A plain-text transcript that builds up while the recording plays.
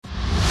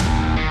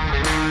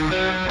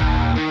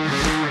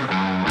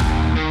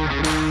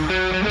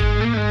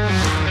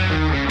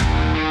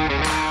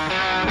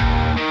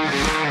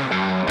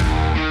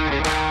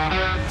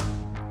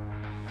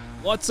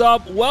What's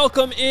up?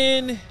 Welcome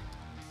in.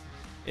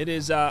 It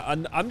is,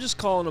 I'm just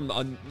calling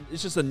them,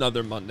 it's just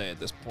another Monday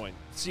at this point.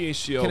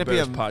 CHGO Can it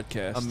Bears be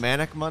podcast. A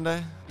manic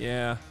Monday?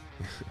 Yeah.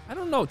 I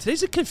don't know.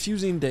 Today's a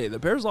confusing day. The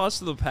Bears lost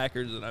to the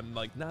Packers, and I'm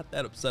like not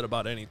that upset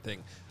about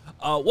anything.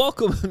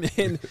 Welcome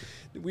in.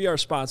 We are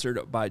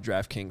sponsored by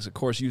DraftKings. Of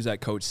course, use that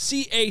code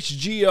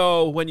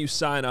CHGO when you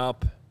sign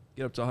up.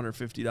 Get up to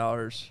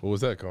 $150. What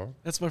was that, Carl?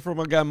 That's from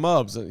my guy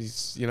Mubs.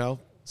 He's,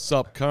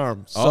 sup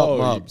Carm, sup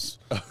Mubs.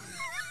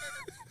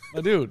 My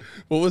dude.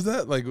 What was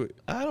that? Like,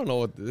 I don't know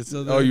what this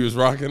is. you was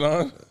rocking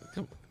on?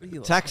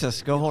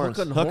 Texas, go Horns.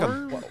 Hook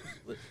 'em.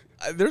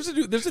 There's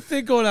a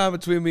thing going on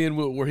between me and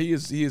Woot where you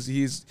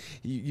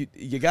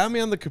got me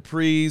on the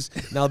capris.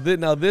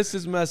 Now this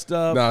is messed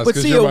up. Nah, But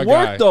see, it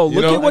worked, though.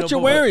 Look at what you're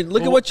wearing.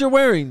 Look at what you're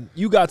wearing.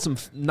 You got some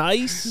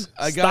nice,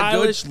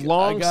 stylish,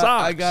 long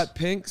socks. I got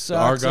pink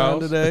socks on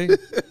today.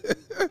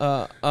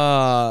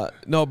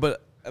 No,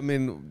 but, I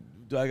mean,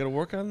 do I got to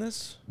work on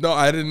this? No,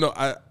 I didn't know.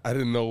 I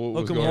didn't know what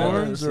was Hook 'em going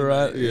horns? on. Or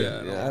I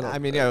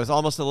it was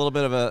almost a little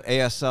bit of a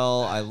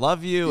ASL I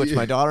love you, which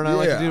my daughter and I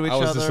like to do to each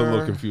other. I was just a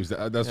little confused.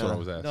 That's what I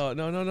was asking.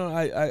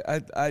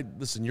 No. I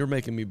listen, you're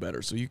making me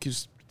better, so you can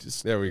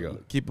just There we go.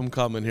 Keep them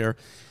coming here.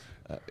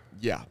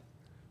 Yeah.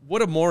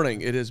 What a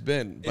morning it has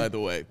been, by the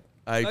way.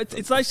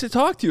 It's nice to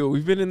talk to you.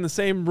 We've been in the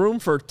same room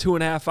for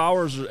 2.5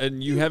 hours,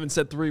 and you haven't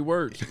said 3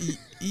 words.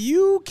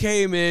 You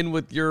came in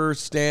with your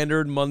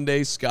standard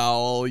Monday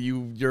scowl.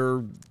 You've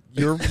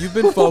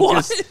been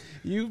focused.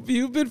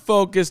 You've been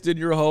focused in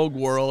your Hogue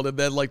world, and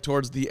then like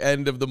towards the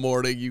end of the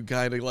morning, you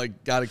kind of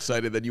like got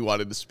excited that you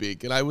wanted to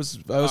speak, and I was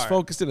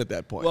focused in at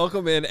that point.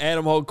 Welcome in,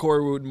 Adam Hogue,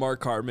 Corey Wood, and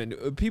Mark Carman.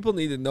 People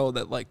need to know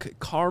that like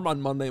Carm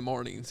on Monday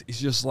mornings is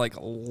just like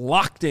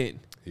locked in.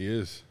 He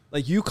is.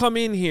 Like you come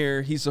in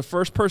here, he's the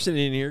first person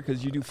in here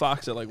because you do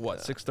Fox at like what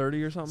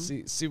 6:30 or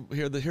something. See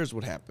here's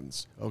what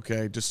happens.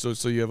 Okay, just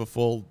so you have a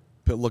full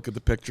look at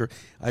the picture.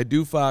 I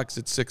do Fox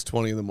at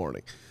 6:20 in the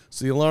morning,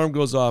 so the alarm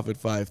goes off at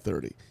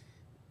 5:30.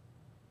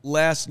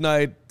 Last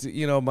night,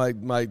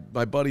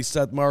 my buddy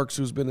Seth Marks,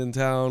 who's been in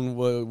town,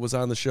 was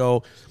on the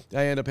show.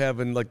 I end up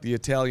having like the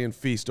Italian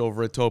feast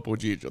over at Topo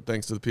Gigio,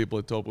 thanks to the people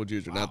at Topo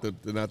Gigio. Wow.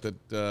 Not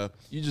that.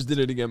 You just did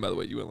it again, by the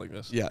way. You went like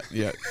this.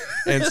 Yeah.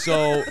 And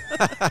so,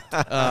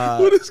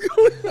 What is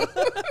going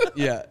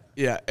on?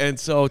 Yeah. And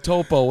so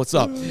Topo, what's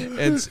up?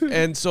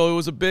 And so it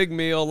was a big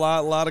meal, a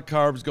lot of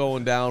carbs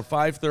going down.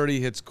 5:30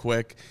 hits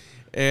quick.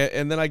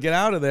 And then I get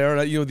out of there,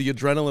 and the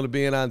adrenaline of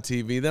being on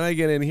TV. Then I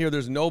get in here.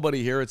 There's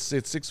nobody here. It's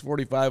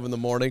 6:45 in the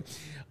morning.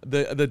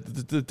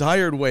 The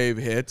tired wave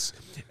hits,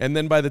 and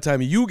then by the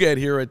time you get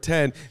here at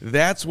 10,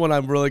 that's when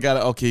I'm really got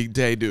to, okay,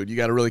 dude, you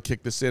got to really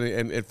kick this in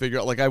and figure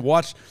out. Like I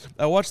watched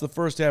the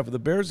first half of the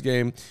Bears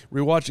game,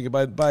 rewatching it.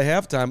 By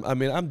halftime, I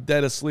mean, I'm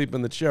dead asleep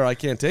in the chair. I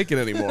can't take it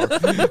anymore.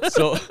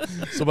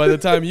 so by the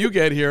time you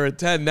get here at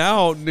 10,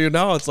 now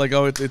it's like,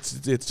 oh, it's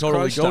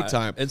totally Crunch go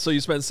time. And so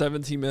you spent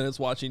 17 minutes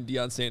watching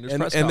Deion Sanders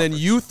press And then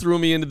conference. you threw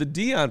me into the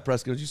Deion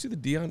press conference. Did you see the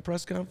Deion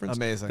press conference?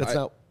 Amazing. That's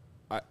not.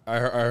 I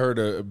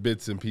heard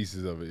bits and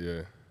pieces of it.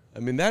 Yeah. I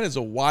mean, that is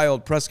a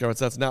wild press conference.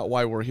 That's not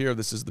why we're here.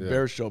 This is the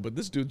Bears show. But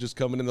this dude just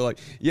coming in, they're like,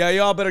 yeah,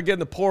 y'all better get in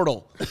the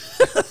portal.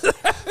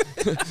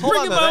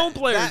 Bring in my own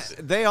players.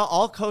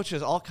 All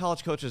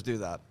college coaches do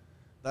that.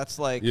 That's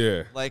like,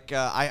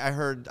 I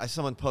heard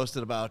someone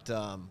posted about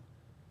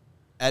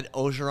Ed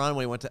Ogeron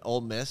when he went to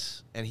Ole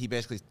Miss, and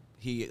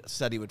he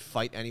said he would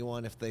fight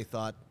anyone if they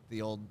thought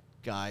the old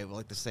guy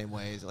like the same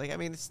ways. Like, I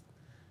mean, it's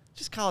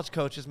just college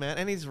coaches, man.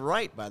 And he's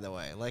right, by the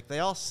way. Like, they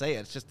all say it.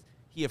 It's just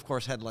he, of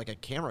course, had like a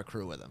camera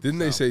crew with him. Didn't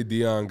they say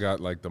Deion got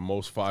like the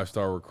most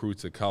 5-star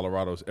recruits that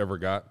Colorado's ever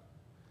got?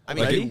 I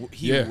mean,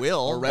 he will.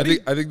 Already?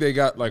 I think they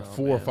got like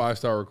 4 or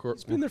 5-star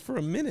recruits. He's been there for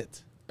a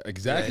minute.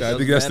 Exactly. Yeah, I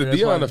think that's the matter.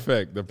 That's Deion why-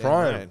 effect, the Yeah,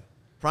 prime. right.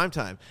 Prime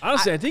time.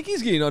 Honestly, I think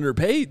he's getting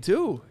underpaid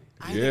too.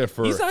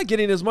 He's not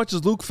getting as much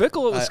as Luke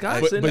Fickle at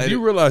Wisconsin. But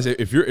you realize that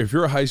if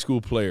you're a high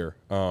school player,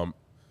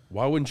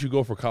 why wouldn't you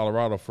go for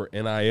Colorado for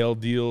NIL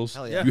deals?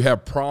 Hell yeah. You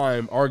have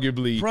Prime,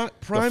 arguably the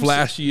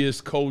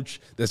flashiest coach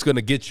that's going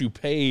to get you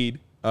paid.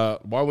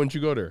 Why wouldn't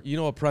you go there? You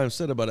know what Prime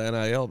said about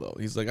NIL though?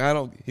 He's like,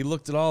 he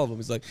looked at all of them.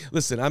 He's like,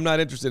 listen, I'm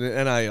not interested in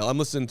NIL.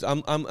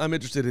 I'm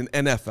interested in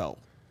NFL.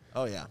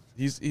 Oh yeah.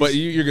 But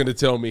you're going to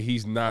tell me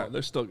he's not.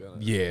 They're still gonna.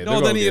 Yeah. No,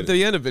 then at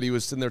the end of it, he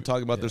was sitting there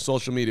talking about their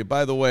social media.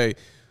 By the way,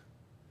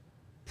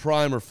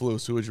 Prime or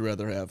Flus, who would you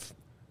rather have?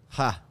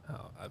 Ha.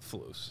 Oh,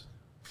 Flus.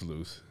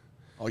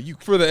 Oh, you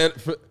For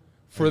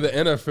the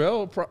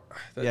NFL,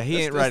 He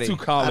ain't ready. That's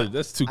too college.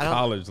 That's too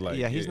college like.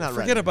 Yeah, he's not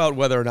ready. forget about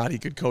whether or not he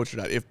could coach or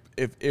not.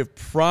 If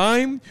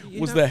Prime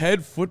was the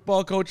head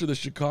football coach of the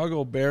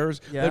Chicago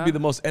Bears, that'd be the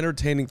most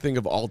entertaining thing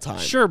of all time.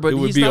 Sure, but It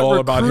would he's be not all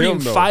about recruiting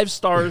him, though.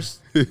 5-star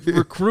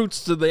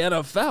recruits to the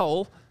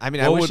NFL. I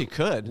mean, I wish he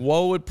could.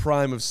 What would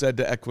Prime have said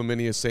to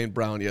Equimania St.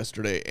 Brown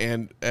yesterday,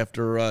 and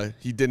after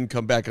he didn't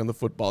come back on the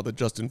football that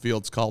Justin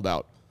Fields called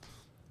out,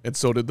 and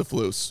so did the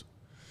Flus?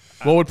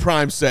 What would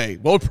Prime say?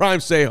 What would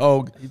Prime say,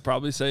 Hogue? He'd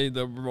probably say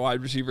the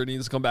wide receiver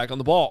needs to come back on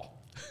the ball.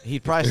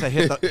 He'd probably say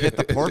hit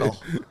the portal.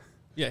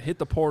 Yeah, hit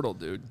the portal,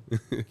 dude.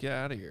 Get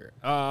out of here.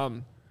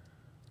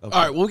 Okay.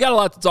 All right, well, we got a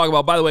lot to talk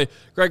about. By the way,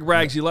 Greg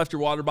Braggs, you left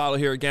your water bottle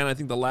here again. I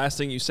think the last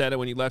thing you said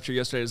when you left here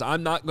yesterday is,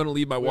 I'm not going to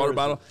leave my water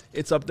bottle.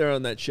 It's up there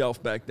on that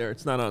shelf back there.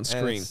 It's not on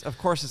screen. Of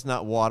course, it's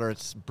not water.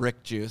 It's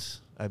brick juice.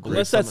 I believe.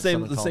 Unless that's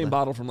the same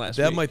bottle from last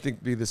week. That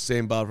might be the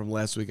same bottle from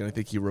last week, and I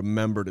think he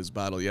remembered his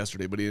bottle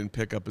yesterday, but he didn't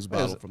pick up his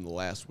bottle from the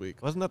last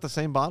week. Wasn't that the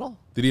same bottle?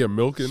 Did he have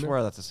milk in there? I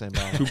swear that's the same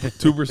bottle.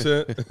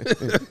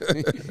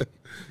 2%?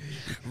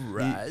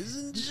 Rise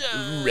and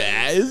shine.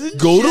 Rise and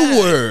Go shine.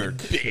 to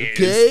work.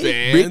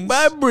 Okay? Brick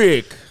by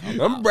brick.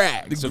 I'm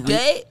Braggs,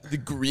 okay? The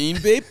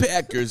Green Bay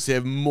Packers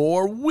have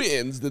more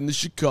wins than the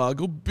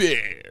Chicago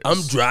Bears.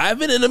 I'm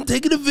driving and I'm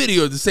taking a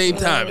video at the same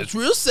time. It's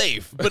real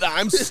safe. But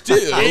I'm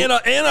still... and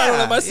I don't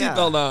have my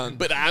seatbelt on.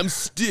 But I'm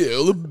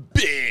still a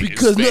Bears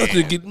because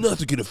fan.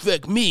 nothing can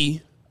affect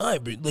me. I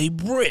lay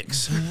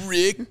bricks.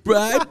 Brick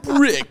by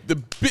brick, the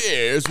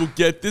Bears will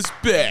get this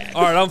back.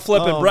 All right, I'm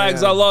flipping.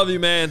 Braggs, man. I love you,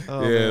 man.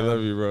 I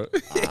love you, bro.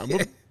 I'm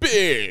a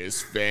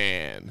Bears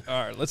fan.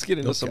 All right, let's get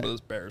into some of this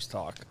Bears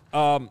talk.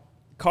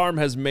 Carm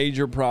has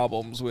major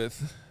problems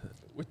with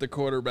the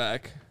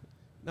quarterback.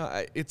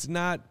 No, it's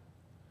not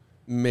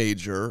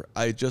major.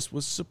 I just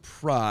was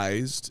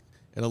surprised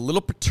and a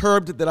little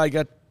perturbed that I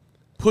got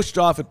pushed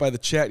off it by the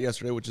chat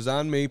yesterday, which is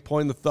on me,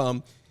 pointing the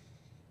thumb.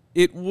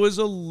 It was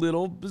a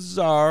little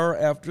bizarre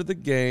after the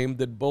game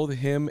that both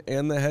him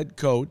and the head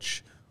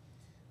coach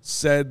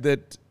said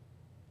that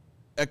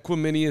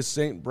Equanimeous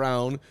St.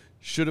 Brown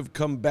should have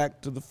come back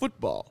to the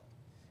football.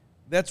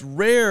 That's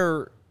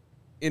rare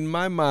in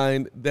my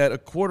mind that a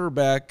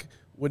quarterback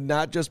would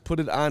not just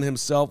put it on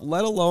himself,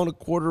 let alone a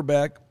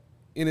quarterback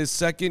in his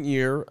second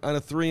year on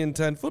a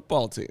 3-10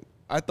 football team.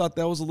 I thought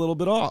that was a little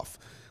bit off.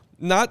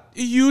 Not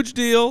a huge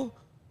deal.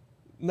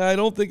 Now, I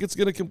don't think it's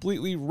going to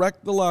completely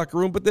wreck the locker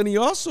room. But then he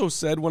also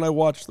said, when I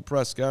watched the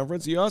press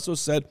conference, he also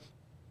said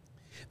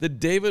that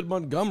David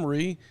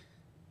Montgomery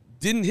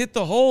didn't hit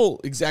the hole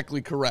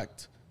exactly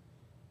correct.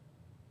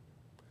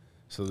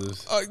 So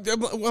this,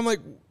 I'm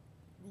like,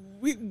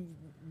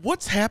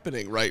 what's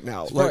happening right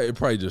now?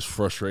 Probably just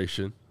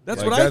frustration.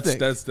 That's what I think.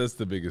 That's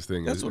the biggest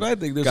thing. That's what I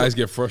think. Guys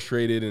get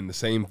frustrated, and the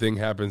same thing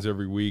happens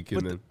every week.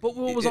 But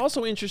what was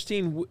also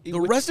interesting,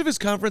 the rest of his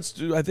conference,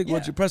 I think,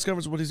 what your press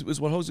conference is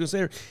what Jose was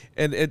going to say,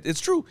 and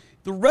it's true.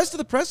 The rest of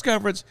the press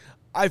conference,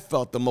 I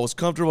felt the most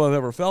comfortable I've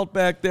ever felt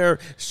back there.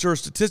 Sure,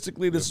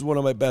 statistically, this is one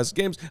of my best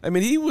games. I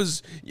mean, he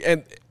was,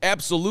 and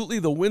absolutely,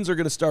 the wins are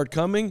going to start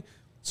coming.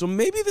 So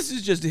maybe this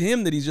is just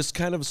him, that he's just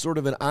kind of sort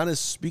of an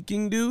honest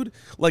speaking dude.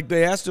 Like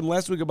they asked him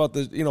last week about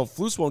the,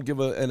 Flus won't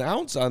give an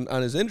ounce on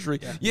his injury.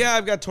 Yeah,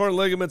 I've got torn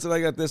ligaments and I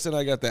got this and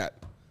I got that.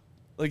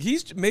 Like he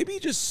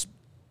just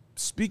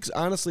speaks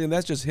honestly, and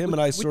that's just him.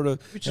 And I sort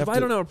of, which is why I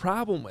don't have a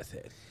problem with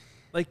it.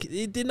 Like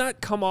it did not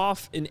come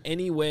off in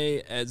any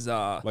way as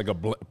like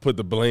put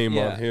the blame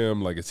on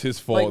him, like it's his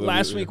fault. Like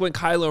last week when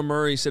Kyler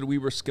Murray said we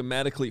were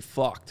schematically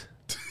fucked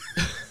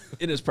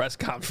in his press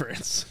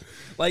conference.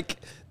 Like,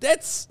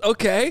 that's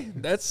okay.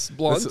 That's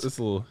blunt. It's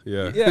a little,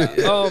 yeah.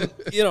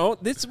 Yeah.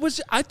 This was,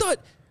 I thought,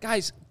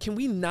 guys, can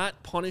we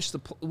not punish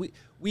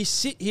we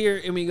sit here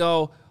and we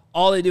go,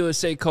 all they do is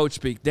say coach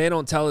speak. They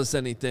don't tell us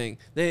anything.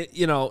 They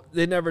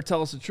never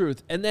tell us the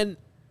truth. And then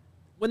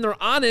when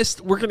they're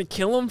honest, we're going to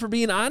kill them for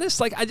being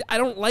honest. Like, I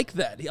don't like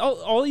that.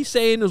 All he's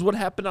saying is what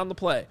happened on the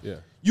play. Yeah.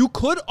 You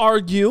could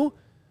argue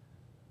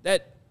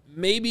that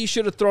maybe you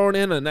should have thrown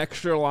in an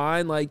extra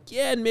line,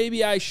 and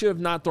maybe I should have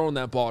not thrown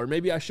that ball, or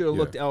maybe I should have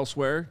looked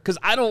elsewhere, because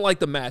I don't like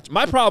the match.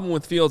 My problem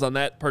with Fields on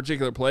that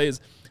particular play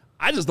is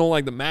I just don't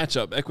like the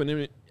matchup,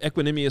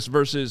 Equanimeous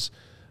versus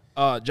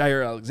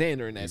Jaire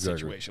Alexander in that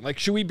situation. Like,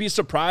 should we be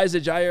surprised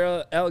that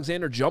Jaire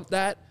Alexander jumped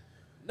that?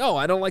 No,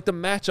 I don't like the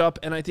matchup,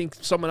 and I think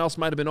someone else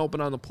might have been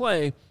open on the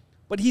play.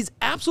 But he's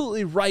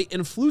absolutely right,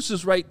 and Flus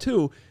is right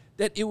too,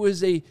 that it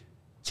was a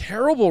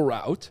terrible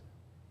route,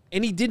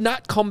 and he did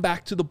not come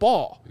back to the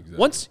ball.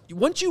 Exactly.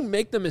 Once you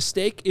make the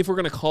mistake, if we're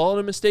going to call it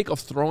a mistake,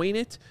 of throwing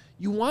it,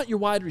 you want your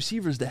wide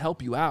receivers to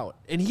help you out.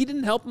 And he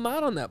didn't help him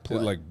out on that play.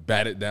 Like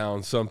bat it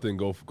down, something,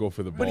 go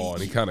for the ball,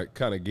 and he kind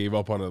of gave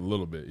up on it a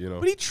little bit,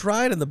 But he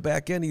tried in the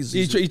back end.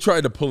 He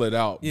tried to pull it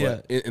out.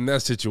 Yeah. But in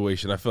that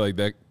situation, I feel like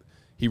that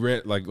he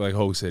ran, like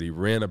Ho said, he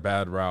ran a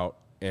bad route.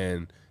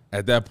 And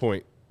at that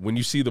point, when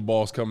you see the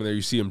balls coming there,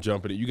 you see him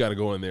jumping it, you got to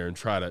go in there and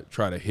try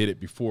to hit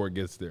it before it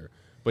gets there.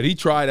 But he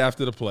tried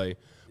after the play.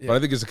 Yeah. But I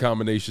think it's a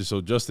combination.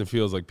 So Justin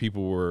feels like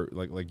people were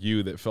like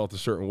you that felt a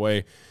certain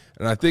way.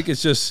 And I think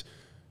it's just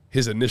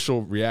his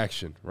initial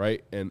reaction,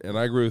 right? And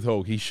I agree with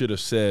Ho. He should have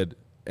said,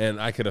 and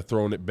I could have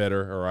thrown it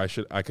better, or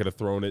I could have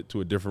thrown it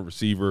to a different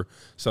receiver.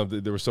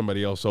 There was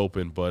somebody else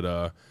open. But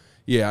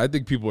I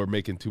think people are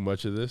making too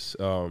much of this.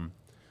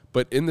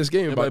 But in this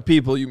game, by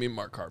people you mean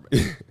Mark Harmon.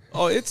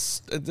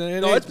 It's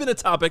been a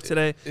topic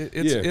today.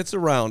 It's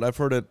around. I've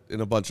heard it in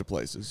a bunch of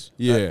places.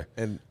 Yeah,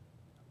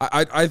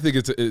 I think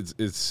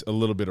it's a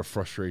little bit of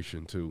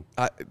frustration too,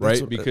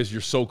 right? Because you're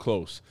so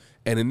close.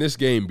 And in this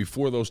game,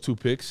 before those two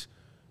picks,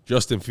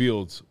 Justin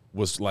Fields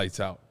was lights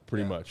out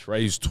pretty much,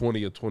 right? He's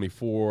 20 of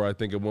 24, I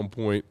think, at one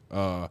point.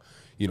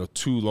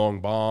 2 long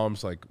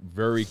bombs, like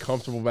very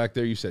comfortable back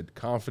there. You said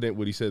confident,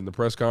 what he said in the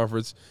press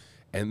conference.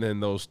 And then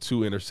those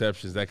 2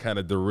 interceptions that kind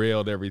of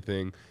derailed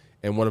everything.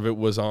 And one of it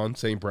was on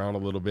St. Brown a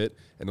little bit.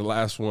 And the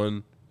last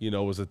one,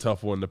 was a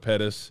tough one to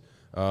Pettis.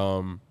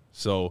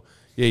 So,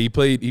 yeah, he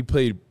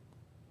played,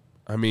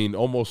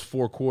 almost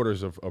 4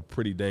 quarters of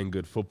pretty dang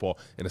good football,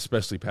 and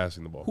especially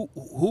passing the ball.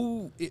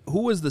 Who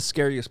was the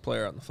scariest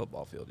player on the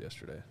football field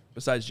yesterday,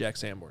 besides Jack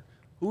Sanborn?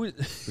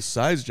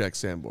 Besides Jack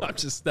Sanborn? I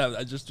just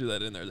threw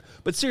that in there.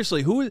 But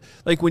seriously,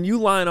 when you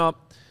line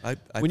up? I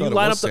thought it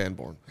was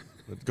Sanborn.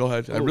 Go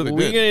ahead. I really did.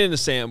 We get into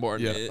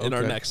Sanborn in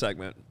our next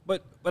segment.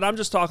 But I'm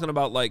just talking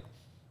about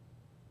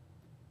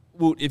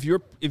if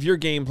you're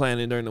game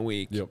planning during the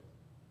week,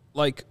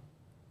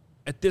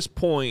 at this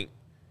point,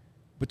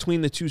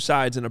 between the 2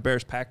 sides in a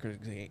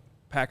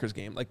Bears-Packers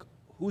game,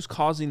 who's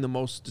causing the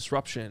most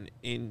disruption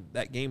in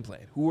that game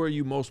plan? Who are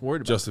you most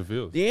worried about? Justin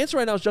Fields. The answer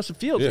right now is Justin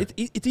Fields.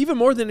 Yeah. It's even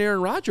more than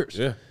Aaron Rodgers.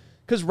 Yeah.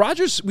 Because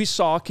Rodgers, we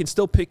saw, can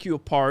still pick you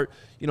apart.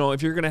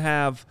 If you're going to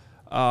have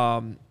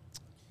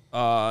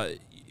a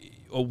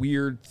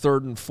weird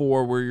 3rd and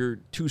 4 where you're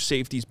 2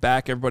 safeties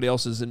back, everybody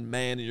else is in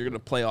man, and you're going to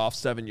play off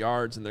 7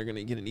 yards, and they're going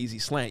to get an easy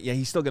slant. Yeah,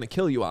 he's still going to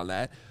kill you on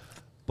that.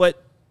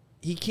 But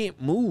he can't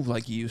move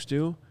like he used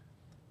to.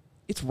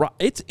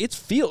 It's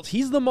Fields.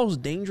 He's the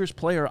most dangerous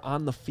player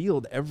on the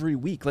field every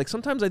week.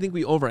 Sometimes I think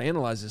we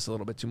overanalyze this a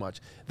little bit too much.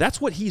 That's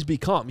what he's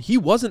become. He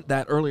wasn't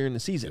that earlier in the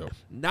season. Yep.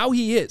 Now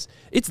he is.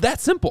 It's that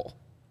simple.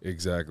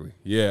 Exactly.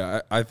 Yeah,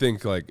 I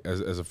think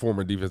as a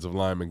former defensive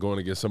lineman going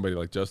against somebody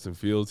like Justin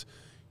Fields,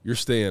 you're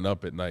staying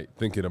up at night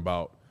thinking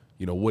about,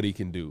 what he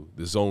can do,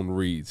 the zone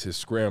reads, his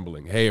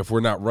scrambling. Hey, if we're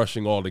not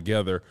rushing all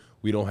together,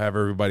 we don't have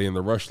everybody in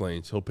the rush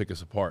lanes, he'll pick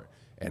us apart.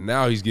 And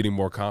now he's getting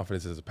more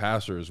confidence as a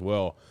passer as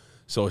well.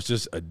 So it's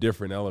just a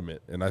different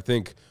element. And I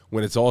think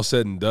when it's all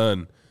said and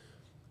done,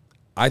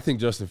 I think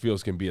Justin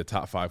Fields can be a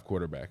top 5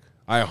 quarterback.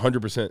 I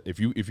 100%. If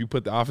you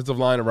put the offensive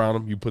line around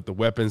him, you put the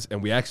weapons,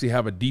 and we actually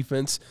have a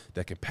defense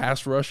that can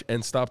pass rush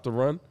and stop the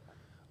run,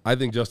 I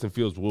think Justin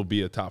Fields will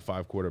be a top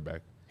 5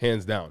 quarterback,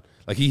 hands down.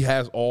 He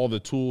has all the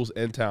tools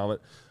and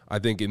talent. I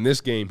think in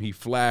this game he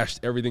flashed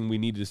everything we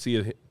needed to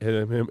see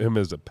him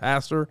as a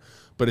passer,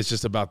 but it's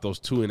just about those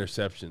 2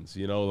 interceptions,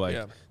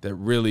 that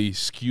really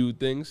skewed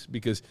things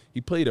because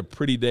he played a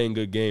pretty dang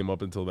good game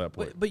up until that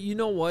point. But you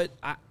know what?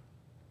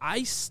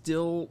 I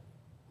still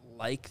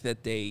like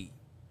that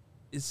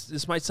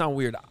this might sound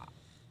weird.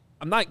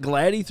 I'm not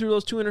glad he threw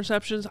those 2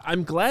 interceptions.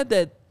 I'm glad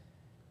that,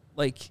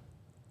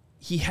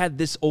 he had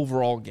this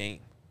overall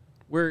game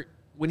where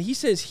when he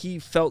says he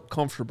felt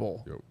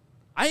comfortable,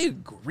 I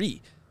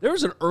agree. There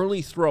was an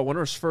early throw, one of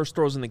his first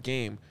throws in the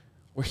game,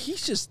 where he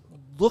just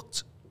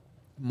looked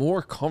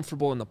more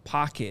comfortable in the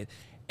pocket.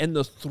 And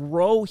the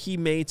throw he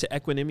made to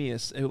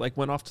Equanimeous, it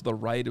went off to the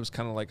right. It was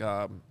kind of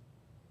I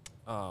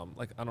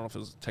don't know if it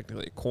was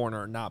technically a corner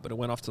or not, but it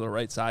went off to the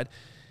right side,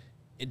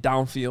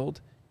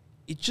 downfield.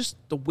 It just,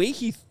 the way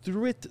he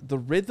threw it, the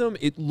rhythm,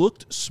 it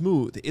looked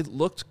smooth. It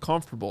looked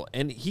comfortable.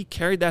 And he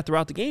carried that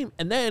throughout the game.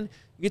 And then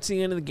you get to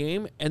the end of the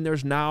game, and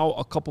there's now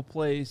a couple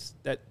plays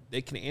that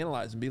they can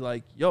analyze and be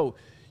like, yo,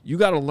 you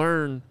got to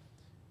learn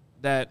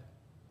that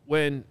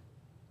when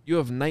you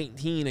have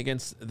 19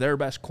 against their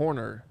best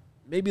corner,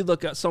 maybe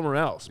look at somewhere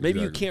else. Maybe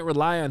you can't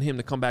rely on him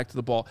to come back to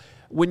the ball.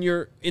 When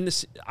you're in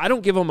this, I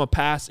don't give him a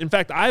pass. In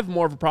fact, I have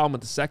more of a problem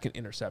with the second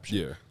interception.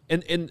 Yeah.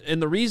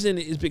 And the reason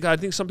is because I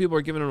think some people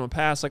are giving him a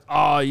pass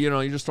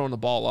you're just throwing the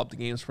ball up. The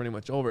game's pretty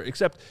much over.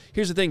 Except,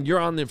 here's the thing. You're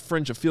on the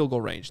fringe of field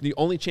goal range. The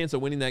only chance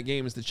of winning that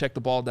game is to check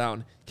the ball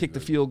down, kick the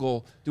field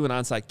goal, do an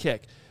onside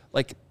kick.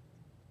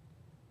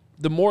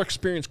 The more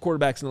experienced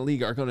quarterbacks in the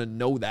league are going to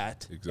know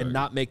that and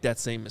not make that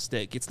same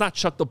mistake. It's not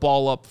chuck the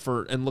ball up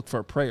and look for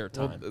a prayer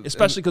time,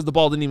 especially because the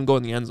ball didn't even go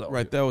in the end zone.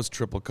 Right, that was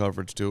triple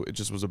coverage too. It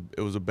just was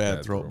a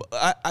bad throw.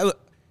 But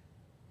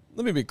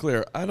let me be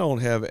clear. I don't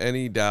have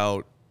any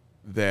doubt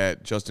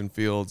that Justin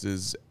Fields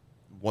is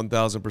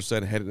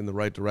 1,000% headed in the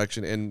right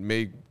direction and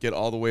may get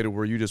all the way to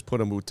where you just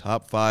put him with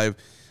top 5.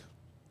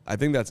 I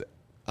think that's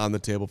on the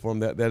table for him.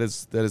 That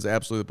is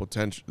absolutely the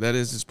potential. That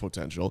is his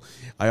potential.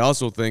 I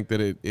also think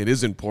that it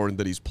is important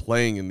that he's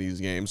playing in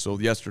these games. So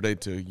yesterday,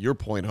 to your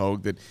point,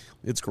 Hogue, that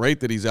it's great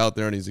that he's out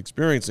there and he's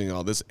experiencing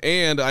all this.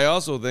 And I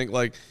also think,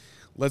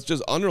 let's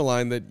just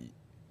underline that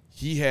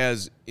he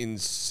has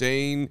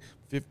insane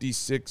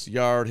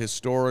 56-yard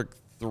historic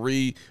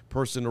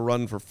 3-person to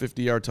run for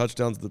 50-yard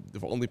touchdowns, the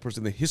only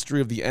person in the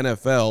history of the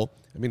NFL.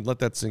 I mean, let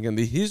that sink in.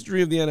 The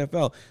history of the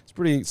NFL, it's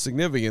pretty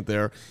significant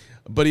there.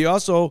 But he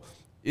also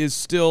is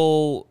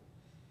still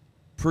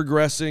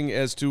progressing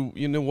as to,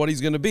 what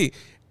he's going to be.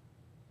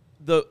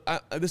 This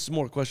is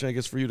more a question, I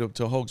guess, for you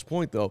to Hogue's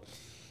point, though.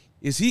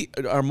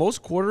 Are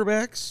most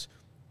quarterbacks,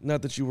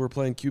 not that you were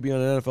playing QB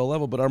on an NFL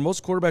level, but are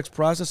most quarterbacks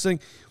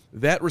processing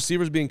that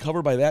receiver's being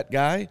covered by that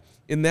guy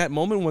in that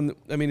moment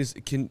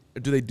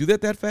do they do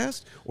that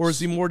fast? Or is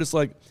he more just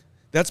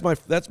that's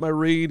my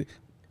read,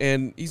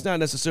 and he's not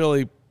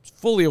necessarily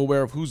fully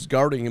aware of who's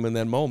guarding him in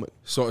that moment.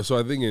 So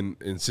I think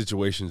in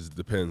situations it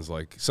depends.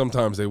 Like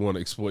sometimes they want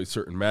to exploit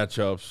certain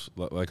matchups,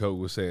 like Hogue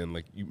was saying.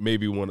 Like you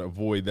maybe want to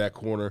avoid that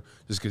corner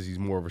just because he's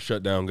more of a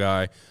shutdown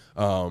guy.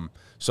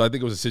 So I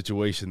think it was a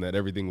situation that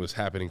everything was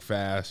happening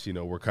fast.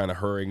 We're kind of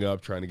hurrying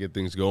up, trying to get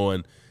things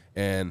going,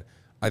 and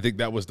I think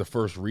that was the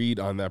first read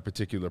on that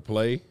particular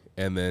play.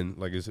 And then,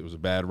 like I said, it was a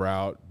bad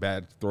route,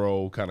 bad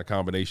throw, kind of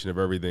combination of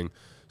everything.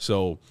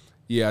 So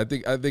yeah, I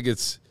think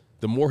it's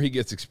the more he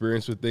gets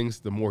experience with things,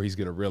 the more he's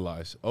going to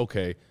realize,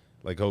 okay,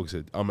 like Hogue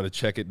said, I'm going to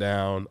check it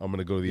down. I'm going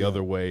to go the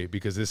other way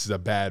because this is a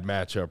bad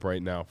matchup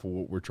right now for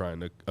what we're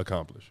trying to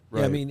accomplish.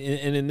 Right? Yeah, I mean,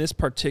 and in this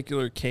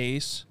particular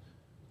case,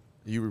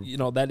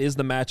 that is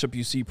the matchup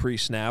you see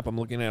pre-snap. I'm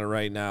looking at it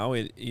right now.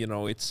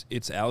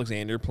 It's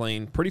Alexander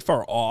playing pretty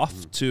far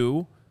off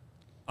too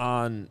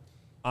on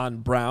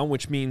Brown,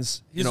 which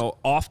means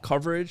off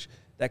coverage.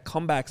 That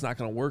comeback's not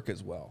going to work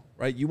as well,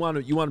 right? You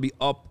want to be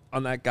up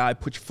on that guy,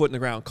 put your foot in the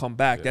ground, come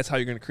back. Yeah. That's how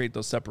you're going to create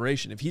those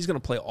separation. If he's going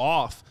to play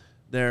off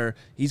there,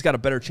 he's got a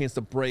better chance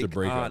to break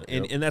on,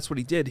 and that's what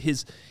he did.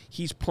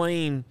 He's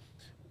playing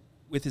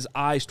with his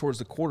eyes towards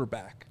the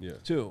quarterback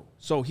too,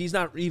 so he's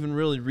not even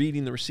really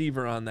reading the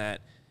receiver on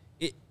that.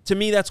 To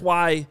me, that's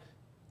why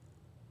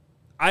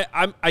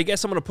I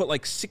guess I'm going to put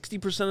like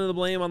 60% of the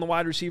blame on the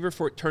wide receiver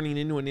for it turning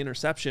into an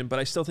interception, but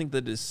I still think the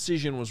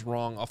decision was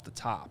wrong off the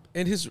top.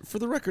 And for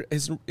the record,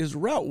 his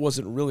route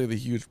wasn't really the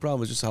huge problem.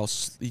 It was just how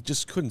he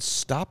just couldn't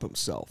stop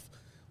himself.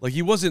 Like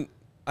he wasn't.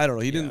 I don't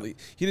know. He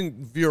didn't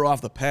veer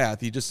off the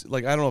path. He just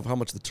I don't know how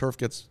much the turf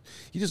gets.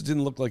 He just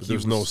didn't look like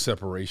there's no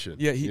separation.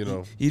 Yeah, he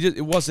just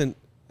it wasn't.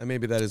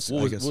 Maybe that is.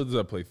 What does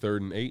that play? 3rd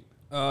and 8.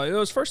 It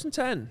was 1st and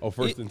 10. Oh,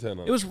 1st and 10.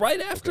 It was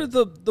right after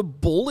the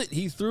bullet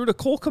he threw to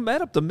Cole Kmet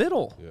up the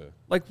middle.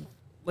 Yeah.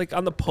 Like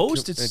on the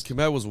post. And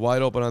Kmet was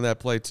wide open on that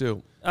play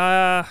too.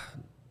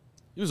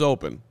 He was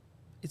open.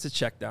 It's a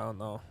check down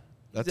though.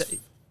 That's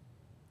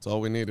all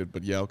we needed.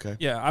 But yeah, okay.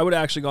 Yeah, I would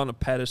have actually gone to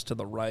Pettis to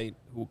the right,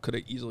 who could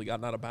have easily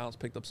gotten out of bounds,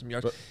 picked up some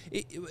yards.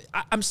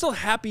 I'm still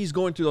happy he's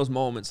going through those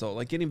moments though.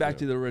 Like getting back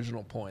to the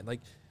original point. Like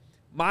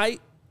my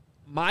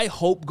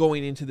hope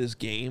going into this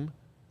game,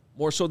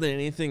 more so than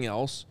anything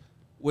else,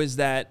 was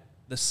that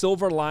the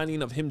silver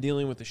lining of him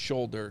dealing with the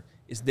shoulder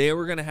is they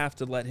were going to have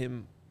to let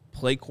him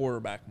play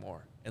quarterback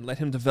more and let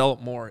him develop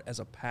more as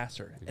a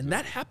passer. Exactly. And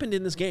that happened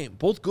in this game,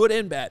 both good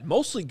and bad,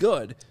 mostly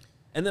good,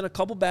 and then a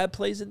couple bad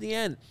plays at the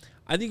end.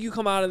 I think you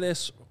come out of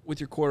this with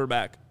your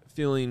quarterback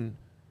feeling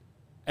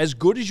as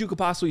good as you could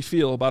possibly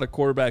feel about a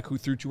quarterback who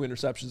threw 2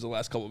 interceptions the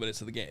last couple of minutes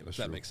of the game, if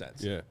that makes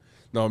sense. Yeah.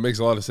 No, it makes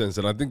a lot of sense.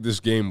 And I think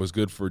this game was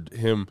good for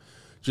him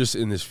just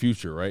in his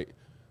future, right?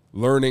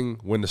 Learning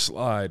when to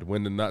slide,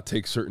 when to not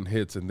take certain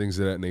hits and things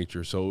of that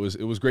nature. So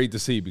it was great to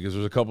see because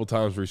there's a couple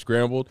times where he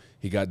scrambled,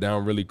 he got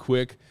down really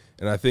quick,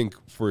 and I think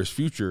for his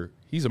future,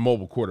 he's a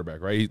mobile quarterback,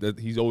 right?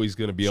 He's always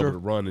going to be able to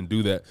run and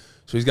do that.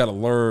 So he's got to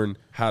learn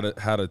how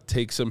to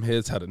take some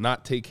hits, how to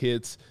not take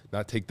hits,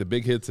 not take the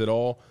big hits at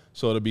all.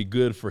 So it'll be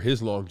good for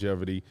his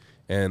longevity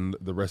and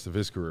the rest of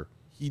his career.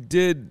 He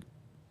did,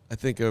 I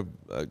think,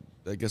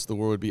 I guess the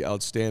word would be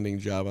outstanding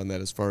job on that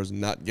as far as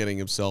not getting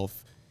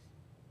himself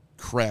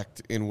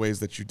cracked in ways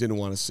that you didn't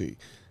want to see.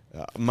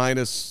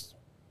 Minus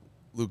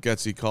Luke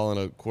Getsy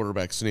calling a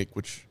quarterback sneak,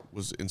 which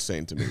was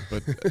insane to me.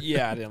 But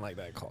yeah, I didn't like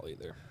that call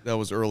either. That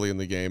was early in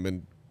the game,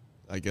 and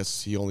I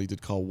guess he only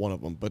did call one of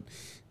them, but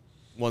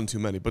one too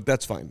many. But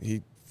that's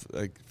fine.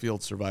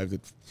 Field survived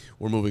it.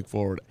 We're moving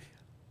forward.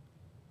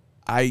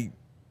 I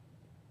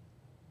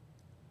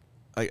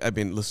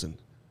mean, listen.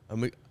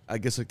 I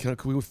guess can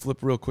we flip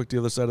real quick to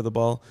the other side of the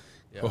ball?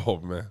 Yeah. Oh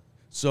man.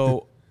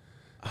 So.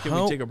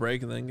 Can we take a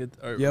break and then get?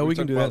 We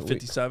can do that.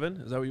 57.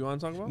 Is that what you want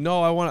to talk about?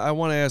 No, I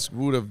want to ask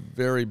Wood a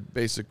very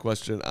basic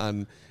question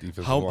on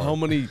how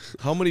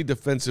many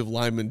defensive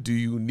linemen do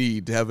you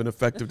need to have an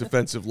effective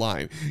defensive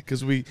line?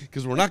 Because we're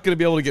not going to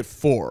be able to get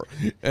 4,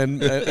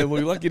 and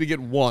we're lucky to get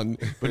 1.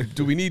 But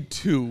do we need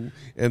 2?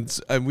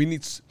 And we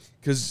need,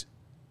 because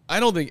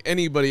I don't think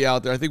anybody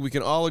out there. I think we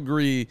can all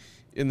agree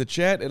in the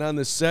chat and on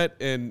the set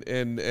and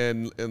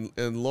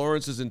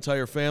Lawrence's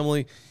entire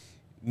family.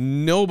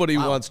 Nobody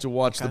wants to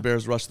watch the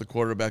Bears rush the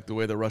quarterback the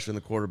way they're rushing the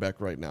quarterback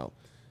right now.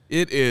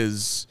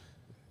 It's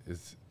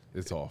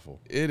awful.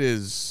 It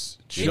is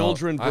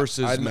children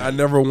versus men. I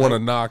never want to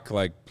knock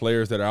like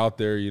players that are out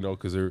there,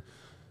 because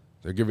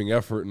they're giving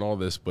effort and all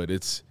this, but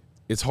it's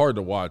hard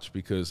to watch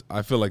because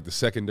I feel like the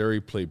secondary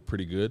played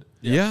pretty good.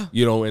 Yeah.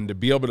 And to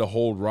be able to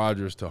hold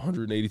Rodgers to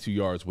 182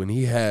 yards when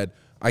he had,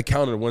 I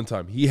counted one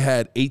time, he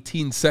had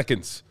 18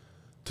 seconds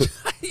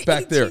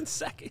back there. 18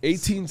 seconds.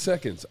 18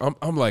 seconds.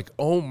 I'm like,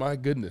 oh my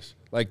goodness.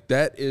 Like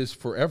that is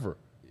forever.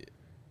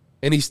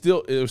 And it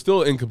was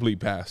still an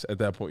incomplete pass at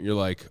that point. You're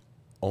like,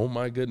 oh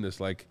my goodness.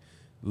 Like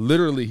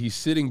literally he's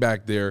sitting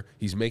back there,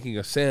 he's making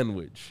a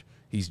sandwich,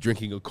 he's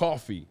drinking a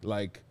coffee.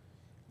 Like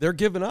they're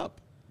giving up.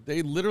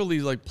 They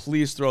literally like,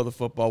 please throw the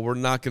football. We're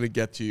not going to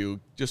get to you.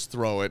 Just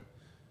throw it.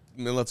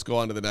 And then let's go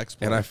on to the next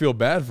play. And I feel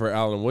bad for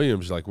Alan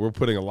Williams. Like we're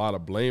putting a lot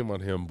of blame on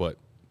him, but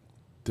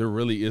there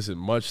really isn't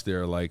much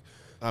there. Like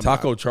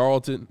Taco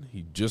Charlton,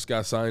 he just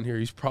got signed here.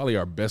 He's probably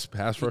our best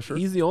pass rusher.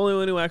 He's the only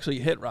one who actually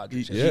hit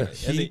Rodgers.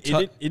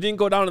 It didn't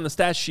go down in the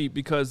stat sheet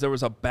because there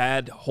was a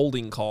bad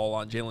holding call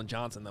on Jalen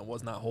Johnson that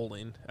was not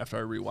holding after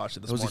I rewatched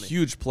it this morning. It was a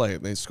huge play.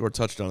 They scored a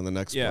touchdown on the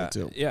next play,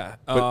 too. Yeah.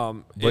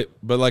 But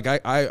like,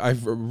 I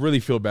really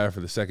feel bad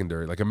for the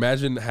secondary. Like,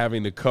 imagine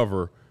having to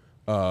cover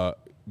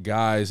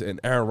guys,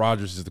 and Aaron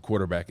Rodgers is the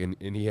quarterback, and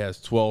he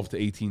has 12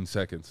 to 18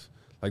 seconds.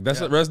 Like,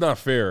 that's not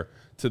fair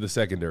to the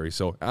secondary.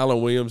 So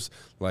Alan Williams,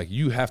 like,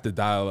 you have to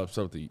dial up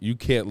something. You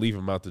can't leave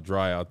him out to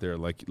dry out there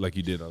like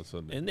you did on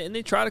Sunday. And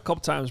they tried a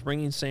couple times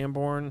bringing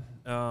Sanborn,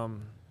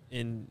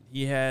 and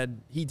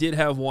he did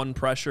have one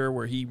pressure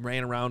where he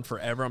ran around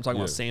forever. I'm talking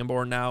about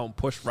Sanborn now, and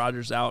pushed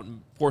Rodgers out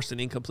and forced an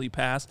incomplete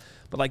pass.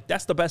 But like,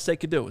 that's the best they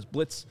could do is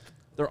blitz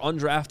their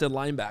undrafted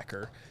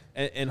linebacker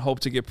and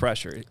hope to get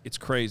pressure. It's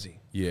crazy.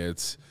 Yeah,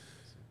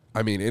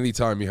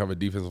 anytime you have a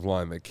defensive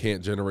line that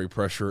can't generate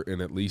pressure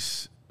in at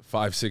least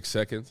 5-6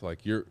 seconds,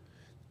 like, you're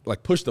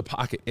like, push the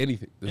pocket,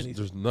 anything.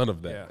 There's none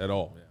of that at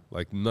all. Yeah.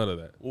 Like, none of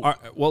that. All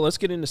right, well, let's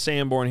get into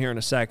Sanborn here in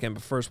a second,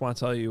 but first I want to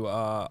tell you,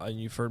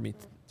 and you've heard me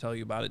tell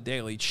you about it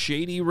daily,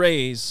 Shady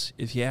Rays,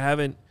 if you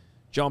haven't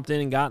jumped in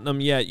and gotten them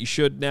yet, you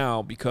should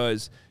now,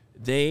 because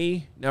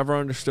they never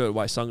understood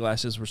why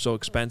sunglasses were so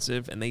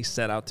expensive, and they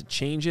set out to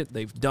change it.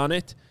 They've done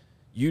it.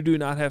 You do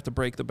not have to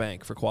break the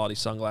bank for quality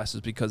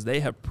sunglasses because they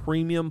have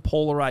premium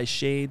polarized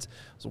shades.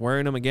 I was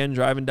wearing them again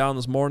driving down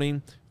this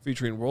morning,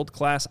 featuring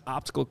world-class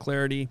optical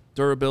clarity,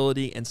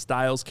 durability, and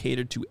styles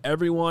catered to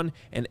everyone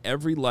and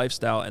every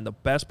lifestyle. And the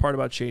best part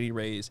about Shady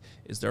Rays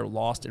is their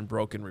lost and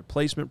broken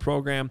replacement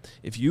program.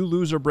 If you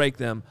lose or break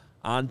them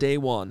on day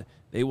one,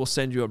 they will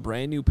send you a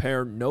brand new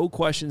pair, no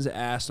questions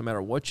asked, no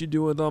matter what you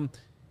do with them.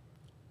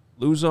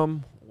 Lose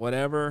them,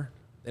 whatever.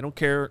 They don't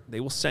care. They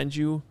will send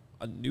you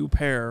a new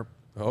pair.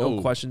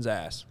 No questions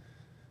asked.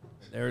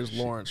 There's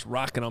Lawrence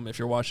rocking them if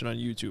you're watching on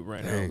YouTube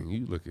right now. Dang,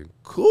 you looking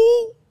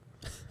cool.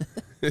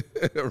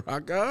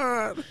 Rock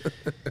on.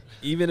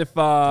 Even if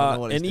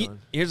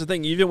here's the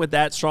thing, even with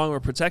that strong of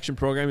a protection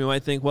program, you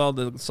might think, well,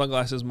 the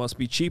sunglasses must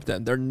be cheap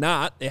then. They're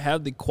not. They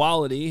have the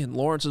quality, and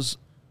Lawrence is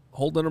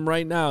holding them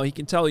right now. He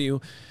can tell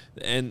you,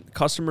 and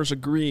customers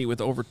agree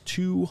with over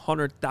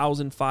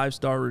 200,000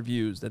 five-star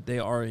reviews that they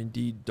are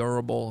indeed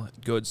durable,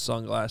 good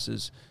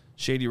sunglasses.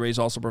 Shady Rays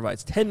also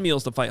provides 10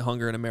 meals to fight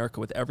hunger in America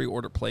with every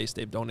order placed.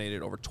 They've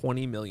donated over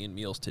 20 million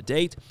meals to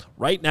date.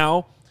 Right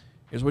now,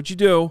 here's what you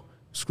do.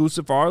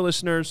 Exclusive for our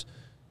listeners.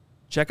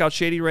 Check out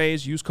Shady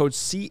Rays. Use code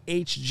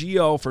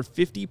CHGO for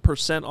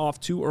 50% off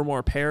 2 or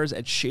more pairs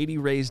at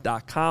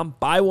shadyrays.com.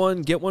 Buy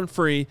one, get one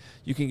free.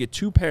 You can get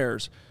 2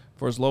 pairs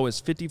for as low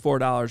as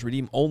 $54.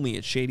 Redeem only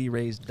at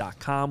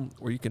shadyrays.com,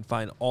 where you can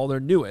find all their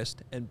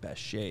newest and best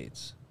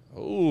shades.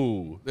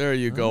 Oh, there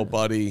you go,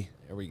 buddy.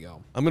 There we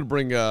go. I'm going to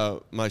bring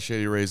my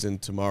Shady Rays in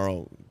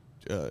tomorrow,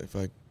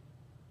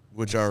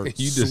 which are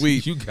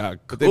sweet. You got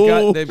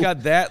cool. They've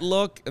got that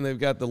look, and they've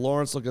got the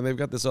Lawrence look, and they've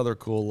got this other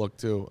cool look,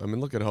 too. I mean,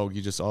 look at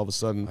Hoagie just all of a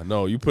sudden. I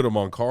know. You put him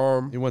on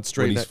Carm. He went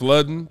straight. When he's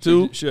flooding,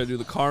 too. Should I do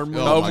the Carm?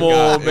 Come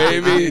on,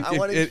 baby.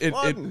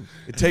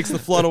 It takes the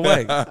flood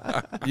away.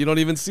 You don't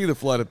even see the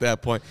flood at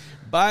that point.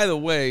 By the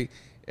way,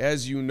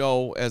 as you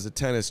know, as a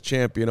tennis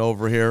champion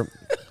over here,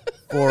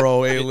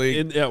 408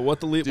 League.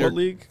 What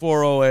league?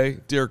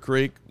 408, Deer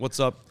Creek.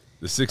 What's up?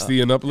 The 60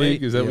 and up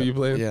league? Is that what you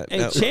playing? Yeah.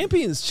 Hey,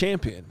 champion's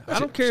champion. I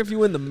don't care if you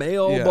win the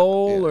Mayo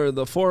Bowl or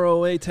the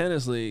 408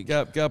 tennis league.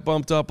 Got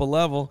bumped up a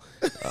level.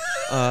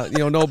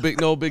 No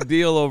big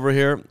deal over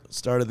here.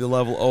 Started the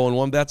level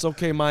 0-1. That's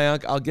okay,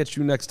 Mayank. I'll get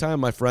you next time,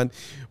 my friend.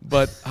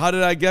 But how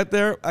did I get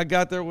there? I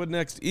got there with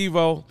Next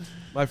Evo.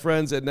 My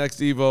friends at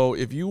Next Evo,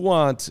 if you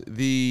want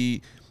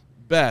the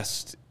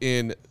best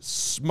in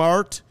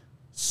smart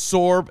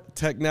sorb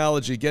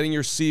technology, getting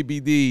your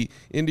CBD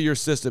into your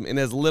system in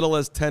as little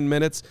as 10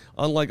 minutes,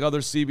 unlike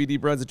other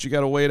CBD brands that you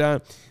got to wait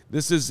on.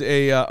 This is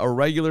a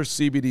regular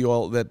CBD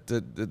oil that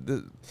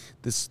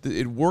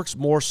it works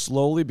more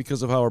slowly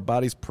because of how our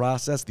bodies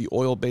process the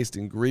oil-based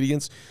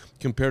ingredients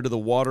compared to the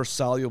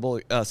water-soluble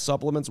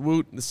supplements.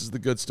 Woot, this is the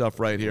good stuff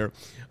right here.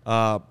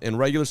 And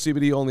regular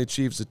CBD only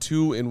achieves a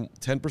 2 and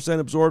 10%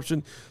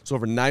 absorption, so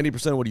over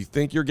 90% of what you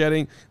think you're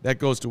getting, that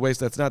goes to waste.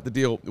 That's not the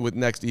deal with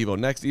Next Evo.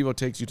 Next Evo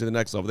takes you to the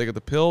next level. They got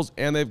the pills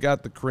and they've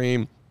got the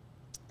cream.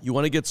 You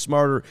want to get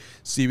smarter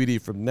CBD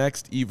from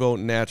Next Evo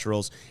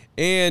Naturals.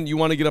 And you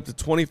want to get up to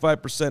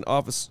 25%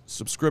 off of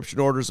subscription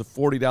orders of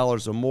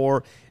 $40 or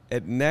more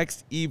at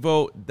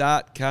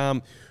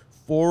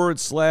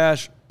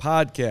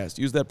nextevo.com/podcast.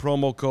 Use that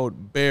promo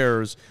code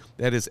BEARS.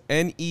 That is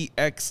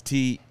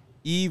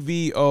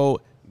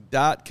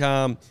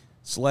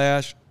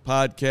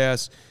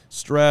nextevo.com/podcast.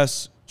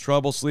 Stress,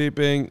 trouble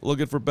sleeping,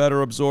 looking for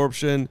better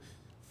absorption,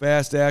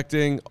 fast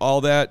acting,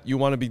 all that, you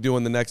want to be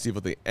doing the Next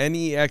Evo thing.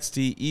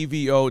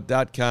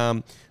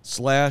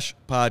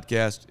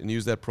 nextevo.com/podcast and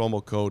use that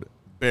promo code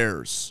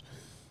BEARS.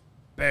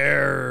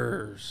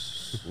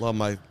 Bears. I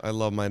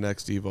love my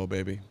Next Evo,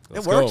 baby.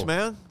 It works,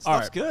 man.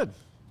 Stuff's good.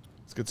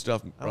 It's good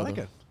stuff, brother. I like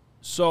it.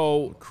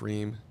 So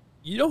cream.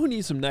 You know who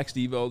needs some Next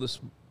Evo this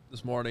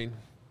morning?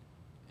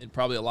 and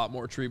probably a lot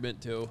more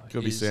treatment too.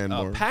 Could be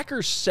Sanborn.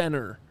 Packers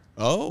center.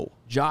 Oh,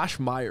 Josh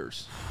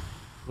Myers.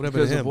 What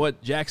happened to him? Of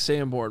what Jack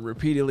Sanborn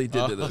repeatedly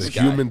did to this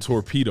guy. Human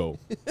torpedo.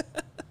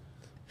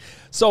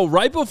 So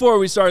right before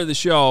we started the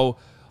show,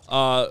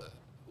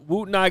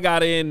 Woot and I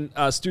got in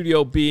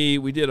Studio B.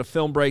 We did a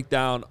film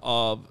breakdown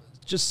of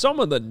just some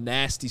of the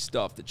nasty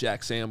stuff that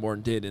Jack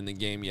Sanborn did in the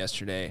game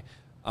yesterday.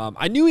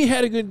 I knew he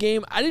had a good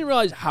game. I didn't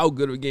realize how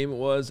good of a game it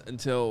was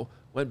until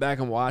went back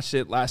and watched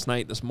it last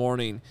night, this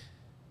morning.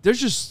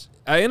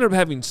 I ended up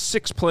having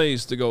 6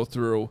 plays to go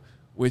through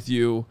with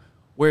you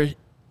where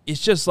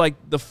it's just like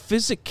the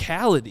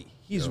physicality.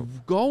 He's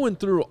going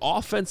through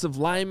offensive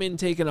linemen,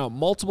 taking out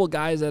multiple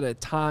guys at a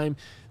time,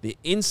 the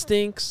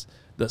instincts,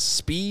 the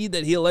speed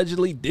that he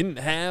allegedly didn't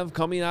have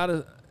coming out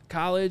of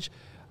college.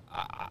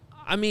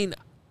 I mean,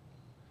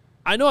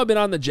 I know I've been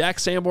on the Jack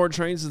Sanborn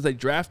train since they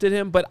drafted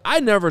him, but I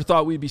never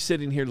thought we'd be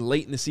sitting here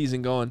late in the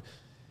season going,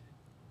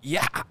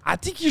 yeah, I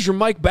think he's your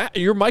Mike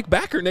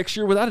Backer next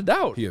year without a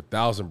doubt. He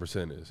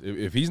 1,000% is.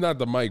 If he's not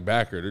the Mike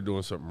Backer, they're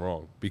doing something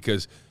wrong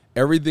because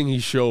everything he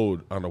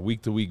showed on a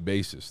week-to-week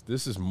basis,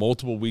 this is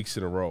multiple weeks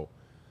in a row.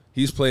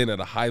 He's playing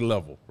at a high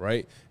level,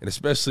 right? And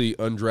especially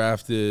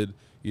undrafted,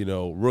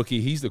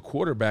 rookie. He's the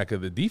quarterback of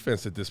the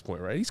defense at this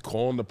point, right? He's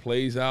calling the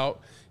plays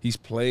out. He's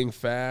playing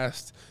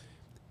fast,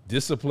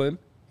 disciplined.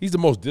 He's the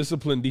most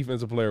disciplined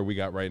defensive player we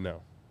got right now,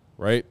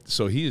 right?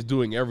 So he is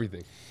doing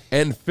everything.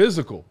 And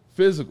physical,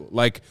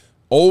 like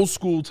old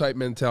school type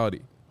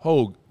mentality.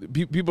 Hogue,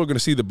 people are going to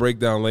see the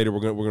breakdown later.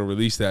 We're going to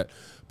release that.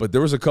 But there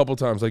was a couple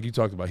times, like you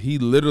talked about, he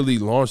literally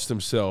launched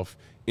himself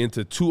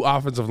into 2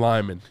 offensive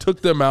linemen,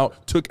 took them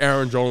out, took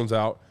Aaron Jones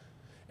out,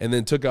 and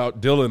then took out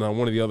Dylan on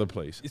one of the other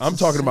plays.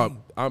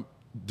 I'm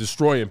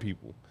destroying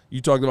people. You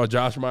talking about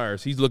Josh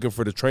Myers. He's looking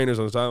for the trainers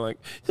on the side like,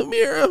 come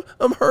here,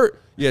 I'm hurt.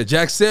 Yeah,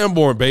 Jack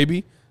Sanborn,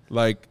 baby.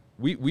 Like,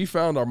 we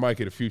found our Mike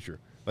of the future.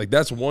 Like,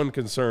 that's one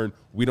concern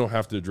we don't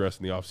have to address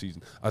in the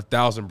offseason.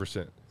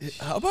 1,000%.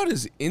 How about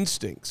his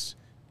instincts?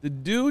 The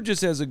dude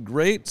just has a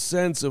great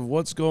sense of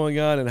what's going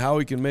on and how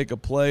he can make a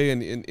play,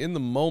 and in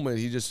the moment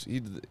he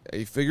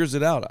figures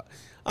it out.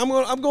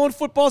 I'm going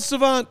football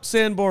savant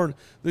Sanborn.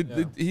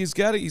 He's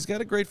got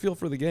a great feel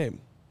for the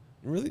game.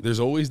 Really, there's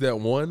always that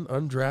one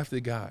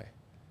undrafted guy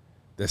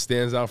that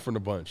stands out from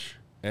the bunch,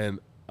 and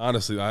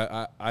honestly,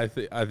 I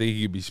think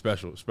he could be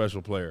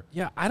special player.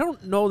 Yeah, I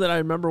don't know that I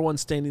remember one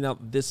standing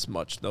out this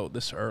much though,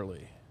 this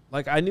early.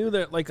 Like I know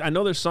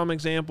there's some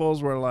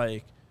examples where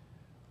like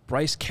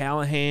Bryce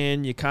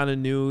Callahan, you kind of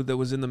knew that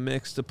was in the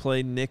mix to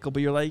play nickel,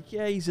 but you're like,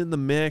 yeah, he's in the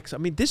mix. I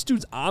mean, this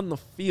dude's on the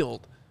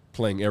field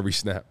playing every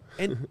snap,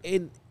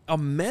 and a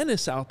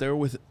menace out there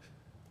with.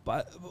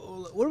 But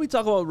what did we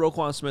talk about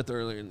Roquan Smith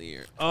earlier in the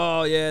year?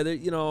 Oh yeah,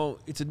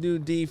 it's a new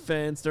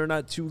defense. They're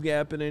not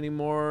 2-gapping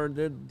anymore.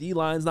 Their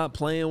D-line's not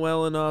playing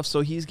well enough,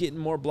 so he's getting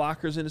more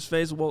blockers in his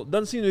face. Well, it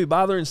doesn't seem to be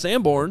bothering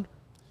Sanborn.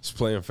 He's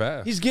playing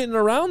fast. He's getting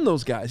around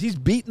those guys. He's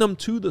beating them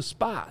to the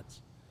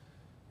spots.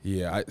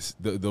 Yeah,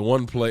 the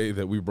one play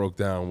that we broke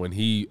down when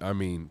he,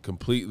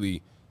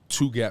 completely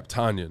 2-gap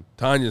Tanyan.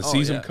 Tanyan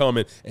sees him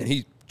coming, and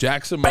he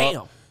jacks him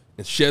up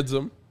and sheds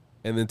him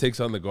and then takes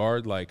on the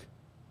guard. Like,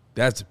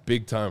 that's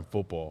big-time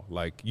football.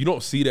 Like, you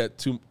don't see that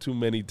too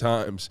many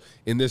times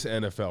in this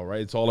NFL,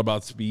 right? It's all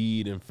about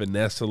speed and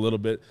finesse a little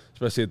bit,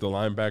 especially at the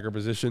linebacker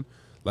position.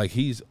 Like,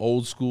 he's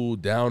old school,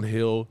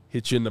 downhill,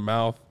 hit you in the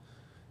mouth,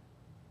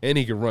 and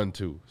he can run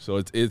too.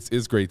 So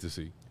it's great to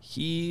see.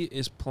 He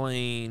is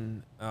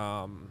playing,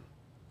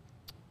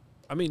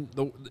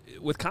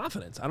 with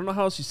confidence. I don't know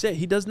how else you say it.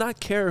 He does not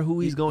care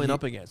who he's going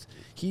up against.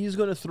 He's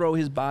going to throw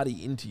his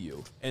body into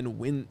you and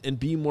win and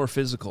be more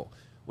physical.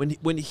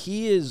 When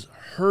he is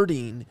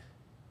hurting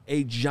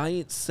a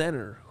giant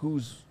center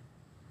who's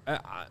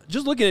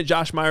just looking at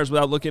Josh Myers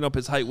without looking up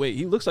his height, weight,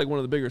 he looks like one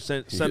of the bigger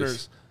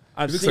centers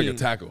I've seen. He looks like a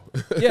tackle.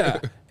 Yeah,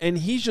 and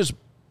he's just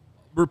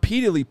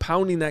repeatedly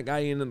pounding that guy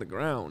into the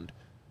ground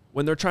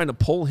when they're trying to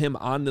pull him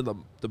onto the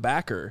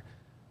backer.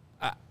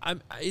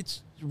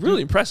 It's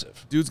really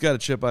impressive. Dude's got a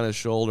chip on his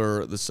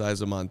shoulder the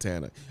size of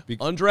Montana.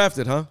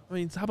 Undrafted, huh? I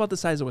mean, how about the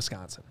size of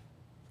Wisconsin?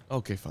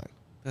 Okay, fine.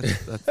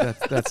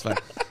 That's fine.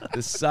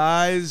 The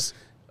size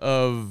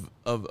of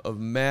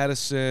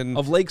Madison,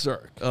 of Lake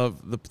Zurich,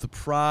 of the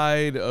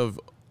pride of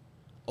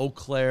Eau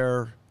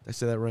Claire. Did I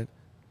say that right?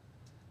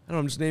 I don't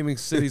know. I'm just naming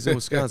cities in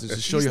Wisconsin to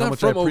show you how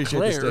much I appreciate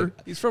the state.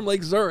 He's from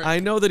Lake Zurich. I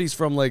know that he's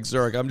from Lake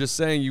Zurich. I'm just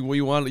saying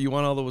you want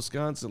all the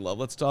Wisconsin love.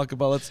 Let's talk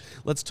about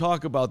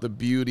the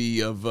beauty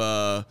of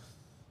Lake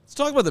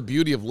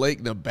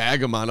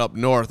Nebagamon up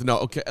north. No,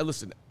 okay.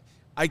 Listen,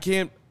 I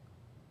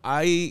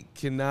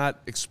cannot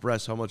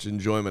express how much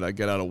enjoyment I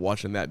get out of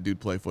watching that dude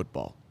play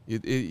football.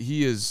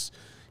 He is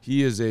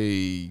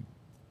a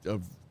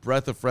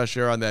breath of fresh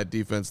air on that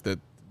defense that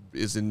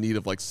is in need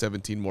of like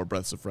 17 more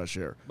breaths of fresh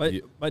air.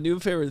 My new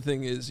favorite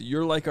thing is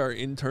you're like our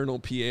internal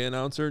PA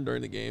announcer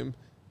during the game.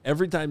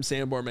 Every time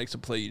Sanborn makes a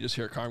play, you just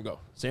hear Carm go,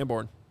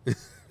 Sanborn.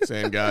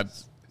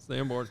 Sandgod.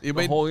 Sanborn.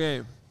 The whole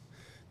game.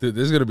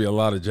 There's going to be a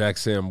lot of Jack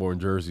Sanborn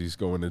jerseys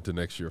going into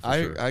next year for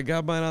sure. I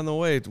got mine on the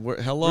way.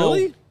 Hello.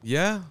 Really?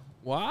 Yeah.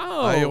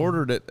 Wow. I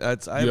ordered it.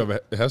 You have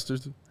a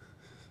Hester's?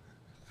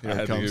 Here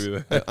it comes.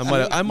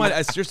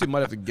 I seriously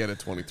might have to get a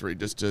 23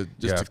 just to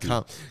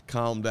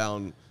calm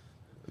down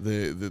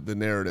the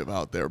narrative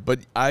out there. But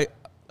I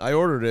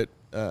ordered it.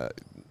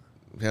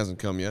 It hasn't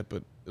come yet,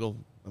 but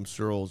I'm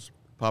sure it'll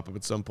pop up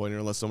at some point here,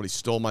 unless somebody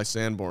stole my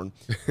Sanborn.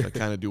 I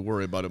kind of do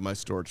worry about it in my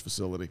storage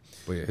facility.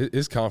 But yeah,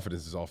 his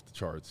confidence is off the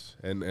charts,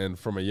 and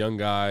from a young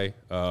guy,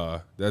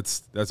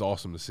 that's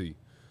awesome to see.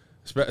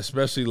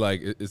 Especially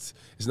like it's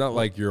not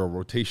like you're a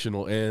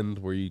rotational end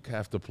where you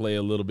have to play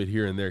a little bit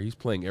here and there. He's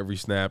playing every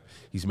snap.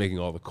 He's making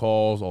all the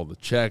calls, all the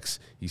checks.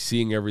 He's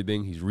seeing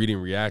everything. He's reading,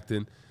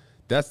 reacting.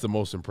 That's the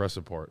most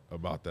impressive part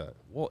about that.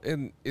 Well,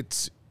 and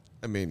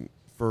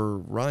for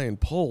Ryan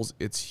Poles,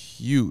 it's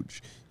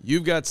huge.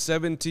 You've got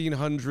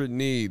 1,700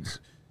 needs.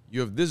 You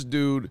have this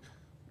dude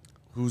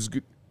who's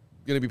going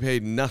to be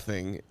paid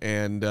nothing,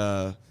 and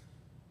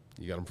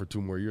you got him for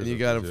 2 more years. And you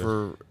got him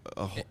for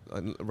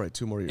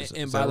 2 more years.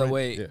 And by the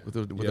way, with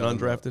an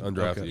undrafted,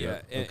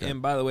 undrafted, okay.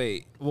 And by the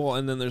way,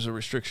 and then there's a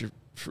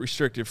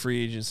restricted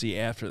free agency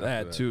after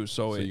that too.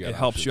 So it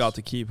helps you out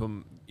to keep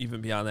him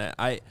even beyond that.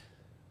 I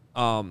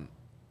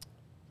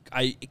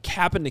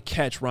happened to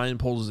catch Ryan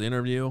Poles'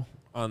 interview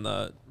on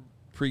the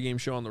pregame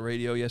show on the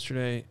radio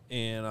yesterday,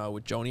 and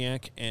with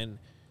Joniak, and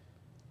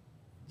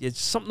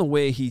it's something the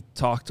way he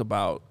talked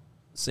about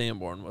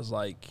Sanborn was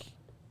like,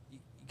 you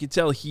could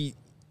tell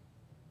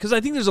because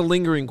I think there's a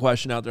lingering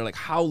question out there, like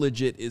how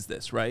legit is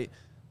this, right?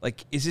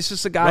 Like, is this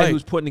just a guy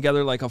who's putting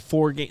together like a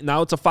 4-game?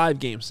 Now it's a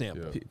 5-game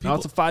sample. Yeah. Now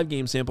it's a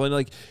 5-game sample, and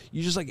like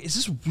you just like, is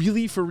this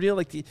really for real?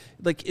 Like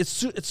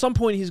it's at some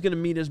point he's going to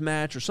meet his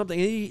match or something.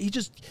 And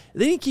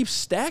he keeps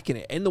stacking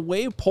it, and the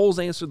way Poles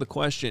answered the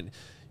question,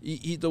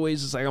 the way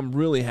he's just like, I'm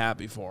really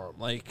happy for him.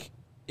 Like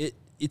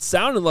it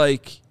sounded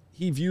like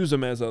he views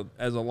him as a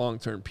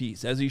long-term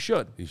piece, as he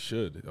should. He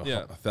should,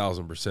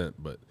 1,000%.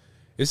 But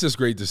it's just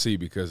great to see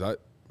because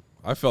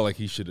I felt like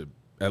he should have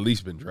at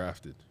least been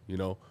drafted,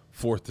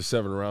 4th to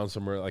 7th round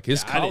somewhere. Like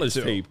his college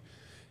tape,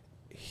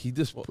 he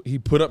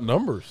put up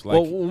numbers. Like,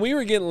 well, when we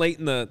were getting late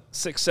in the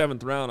 6th,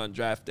 7th round on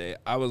draft day,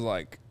 I'm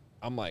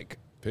like,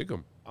 pick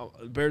him.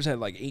 Bears had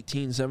like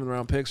 18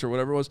 7th-round picks or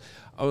whatever it was.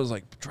 I was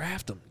like,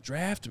 draft him.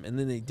 And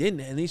then they didn't.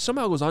 And he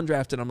somehow goes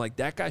undrafted. I'm like,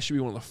 that guy should be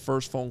one of the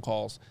first phone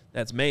calls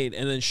that's made.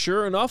 And then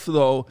sure enough,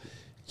 though,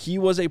 he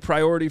was a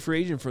priority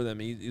free agent for them.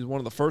 He's one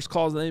of the first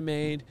calls they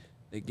made.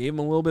 They gave him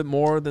a little bit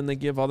more than they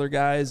give other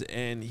guys,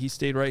 and he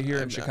stayed right here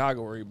in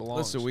Chicago where he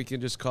belongs. Listen, we can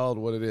just call it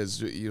what it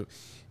is.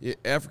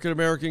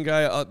 African-American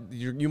guy,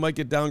 you might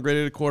get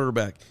downgraded at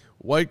quarterback.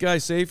 White guy,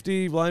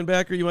 safety,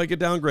 linebacker, you might get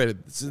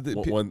downgraded.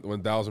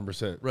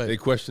 1,000%. Right. They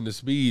questioned the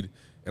speed,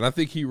 and I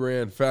think he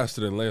ran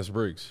faster than Lance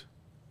Briggs.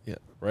 Yeah.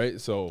 Right?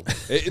 So,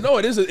 it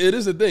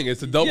is a thing.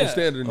 It's a double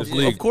standard in this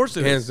league. Of course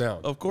it hands is.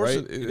 down. Of course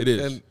right? it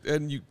is.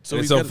 And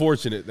it's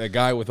unfortunate that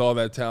guy with all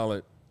that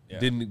talent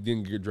didn't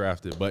get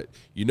drafted. But,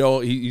 he's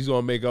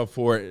going to make up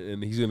for it,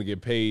 and he's going to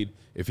get paid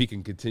if he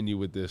can continue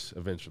with this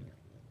eventually.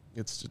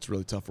 It's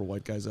really tough for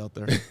white guys out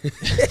there.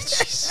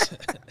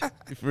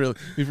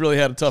 We've really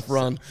had a tough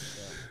run.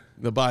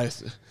 The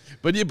bias,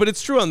 but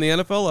it's true on the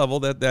NFL level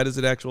that is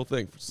an actual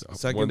thing.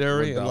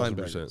 Secondary and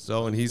linebacker.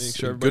 So and he's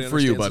good for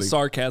you, buddy. The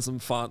sarcasm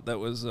font that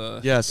was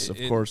yes, of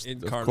course.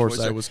 Of course,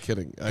 I was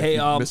kidding. Hey,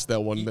 I missed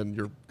that one.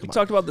 Then we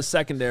talked about the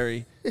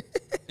secondary.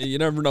 You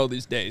never know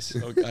these days.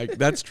 Okay.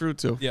 That's true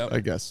too. Yeah,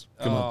 I guess.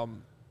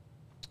 Come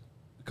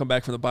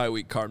back from the bye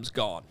week. Carm's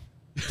gone.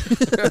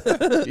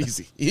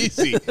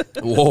 Easy.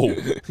 Whoa.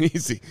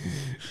 Easy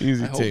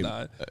team.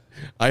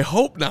 I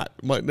hope not.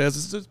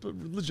 That's a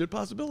legit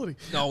possibility.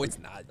 No, it's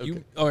not.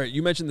 Okay. All right,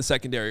 you mentioned the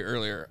secondary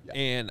earlier,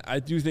 and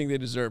I do think they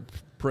deserve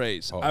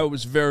praise. I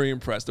was very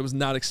impressed. I was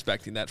not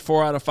expecting that.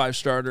 4 out of 5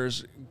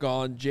 starters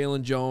gone.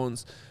 Jalen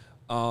Jones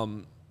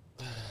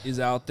is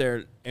out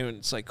there, and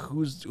it's like,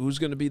 who's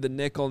going to be the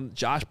nickel?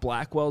 Josh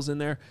Blackwell's in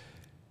there.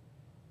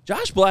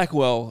 Josh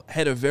Blackwell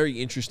had a very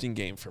interesting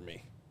game for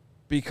me,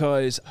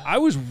 because I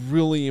was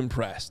really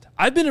impressed.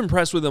 I've been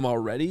impressed with him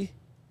already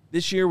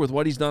this year with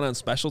what he's done on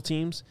special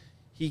teams.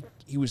 He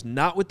was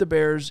not with the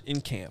Bears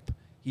in camp.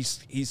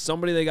 He's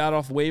somebody they got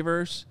off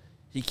waivers.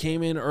 He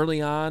came in early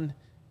on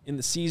in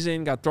the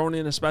season, got thrown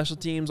into special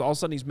teams. All of a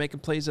sudden, he's making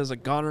plays as a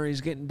gunner.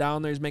 He's getting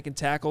down there. He's making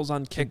tackles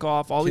on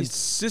kickoff.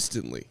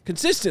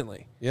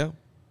 Consistently. Yeah.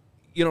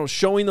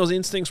 Showing those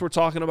instincts we're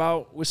talking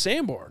about with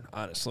Sanborn,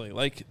 honestly.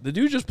 Like, the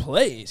dude just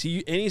plays.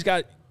 He's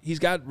got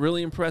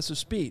really impressive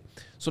speed.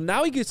 So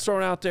now he gets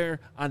thrown out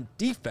there on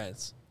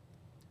defense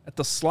at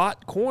the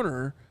slot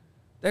corner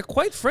that,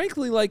 quite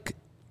frankly, like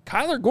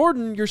Kyler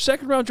Gordon, your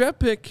 2nd-round draft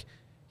pick,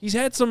 he's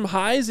had some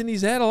highs and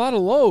he's had a lot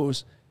of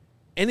lows.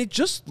 And it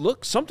just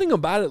something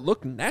about it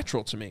looked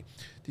natural to me.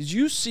 Did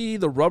you see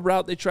the rub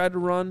route they tried to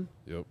run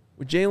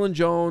with Jalen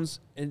Jones?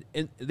 And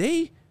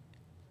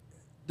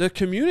the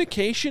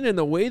communication and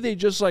the way they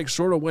just like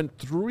sort of went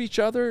through each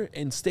other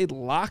and stayed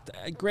locked.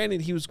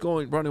 Granted, he was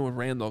running with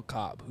Randall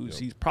Cobb,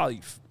 he's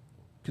probably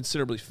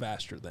considerably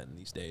faster than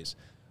these days.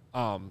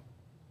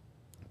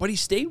 But but he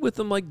stayed with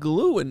them like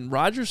glue, and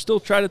Rodgers still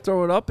tried to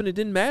throw it up, and it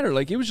didn't matter.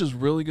 Like, it was just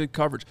really good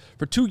coverage.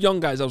 For two young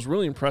guys, I was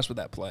really impressed with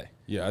that play.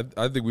 Yeah,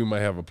 I think we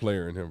might have a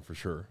player in him for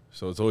sure.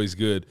 So it's always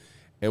good.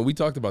 And we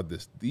talked about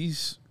this.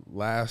 These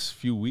last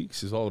few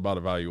weeks is all about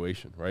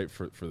evaluation, right,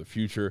 for the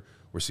future.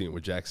 We're seeing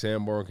what Jack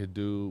Sanborn could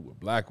do, with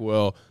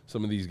Blackwell,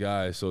 some of these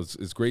guys. So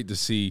it's great to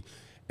see.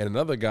 And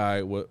another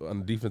guy on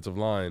the defensive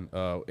line,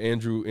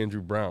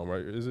 Andrew Brown,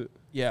 right? Is it?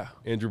 Yeah.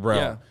 Andrew Brown.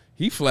 Yeah.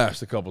 He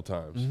flashed a couple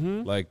times.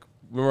 Like,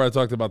 remember I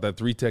talked about that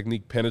 3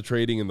 technique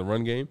penetrating in the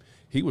run game?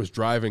 He was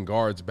driving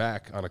guards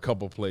back on a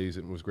couple plays,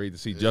 and it was great to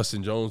see.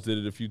 Justin Jones did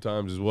it a few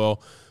times as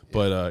well.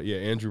 But,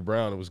 Andrew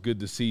Brown, it was good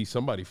to see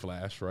somebody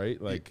flash,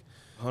 right? Like,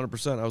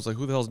 100%. I was like,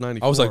 who the hell's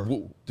 94? I was like,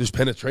 there's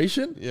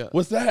penetration? Yeah.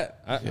 What's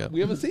that? We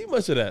haven't seen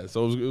much of that,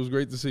 so it was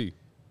great to see.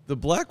 The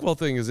Blackwell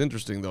thing is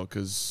interesting, though,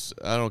 because,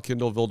 I don't know,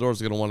 Kindle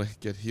Vildor's going to want to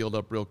get healed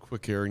up real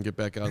quick here and get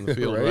back out on the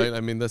field, right? I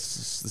mean,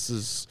 this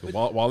is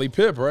Wally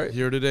Pipp, right?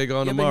 Here today,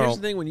 gone tomorrow. But here's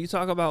the thing. When you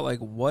talk about, like,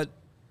 what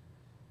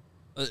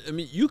I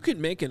mean, you could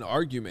make an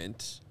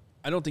argument.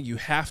 I don't think you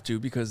have to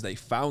because they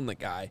found the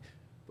guy.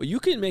 But you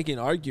can make an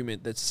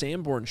argument that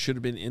Sanborn should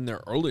have been in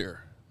there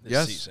earlier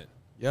this season.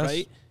 Yes.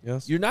 Right?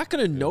 Yes. You're not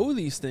going to know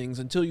these things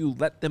until you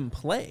let them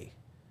play.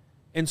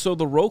 And so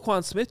the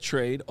Roquan Smith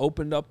trade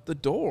opened up the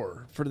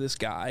door for this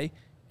guy,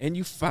 and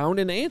you found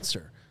an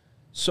answer.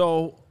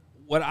 So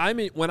when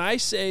I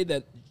say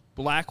that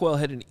Blackwell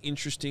had an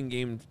interesting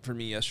game for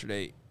me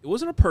yesterday, it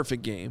wasn't a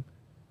perfect game.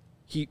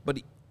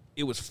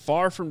 It was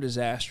far from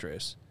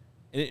disastrous,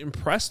 and it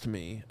impressed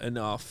me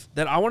enough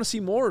that I want to see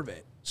more of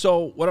it.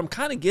 So what I'm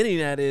kind of getting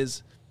at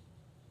is,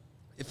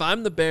 if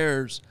I'm the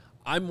Bears,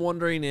 I'm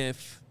wondering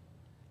if,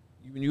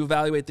 when you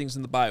evaluate things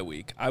in the bye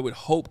week, I would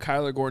hope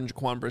Kyler Gordon and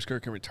Jaquan Brisker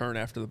can return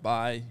after the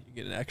bye. You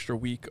get an extra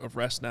week of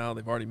rest now.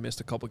 They've already missed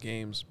a couple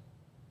games.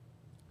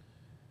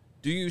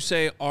 Do you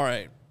say, all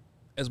right,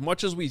 as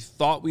much as we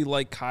thought we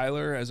liked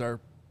Kyler as our,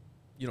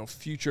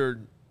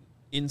 future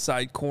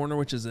inside corner,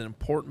 which is an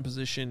important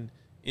position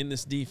in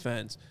this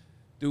defense,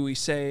 do we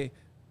say,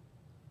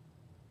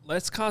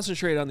 let's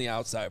concentrate on the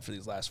outside for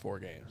these last 4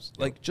 games?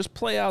 Like, just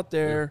play out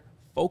there,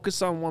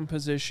 focus on one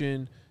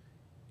position,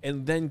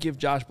 and then give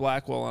Josh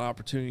Blackwell an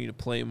opportunity to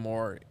play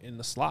more in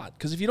the slot.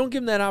 Because if you don't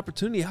give him that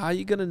opportunity, how are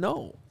you going to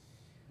know?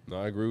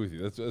 No, I agree with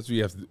you. That's what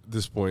you have to, at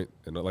this point.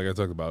 And like I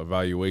talked about,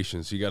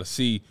 evaluation. So you got to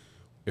see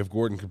if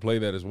Gordon can play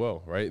that as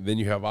well, right? Then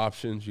you have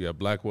options. You have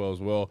Blackwell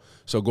as well.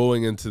 So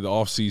going into the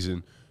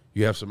offseason,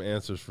 you have some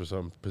answers for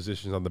some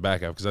positions on the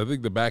back half. Because I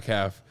think the back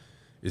half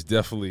is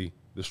definitely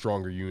the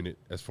stronger unit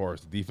as far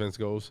as the defense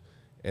goes.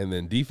 And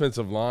then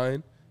defensive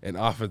line and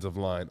offensive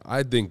line,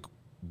 I think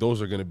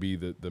those are going to be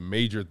the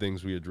major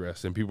things we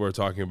address. And people are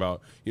talking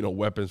about,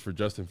 weapons for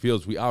Justin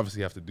Fields. We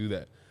obviously have to do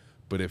that.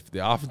 But if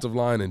the offensive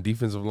line and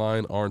defensive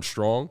line aren't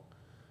strong,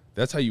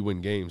 that's how you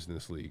win games in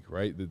this league,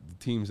 right? The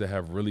teams that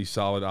have really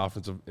solid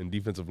offensive and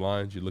defensive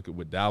lines, you look at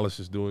what Dallas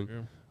is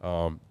doing,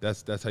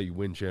 that's how you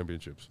win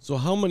championships. So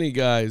how many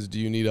guys do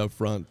you need up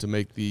front to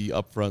make the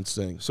up front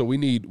sing? So we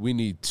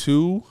need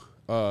 2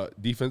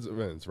 defensive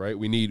ends, right?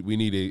 We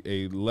need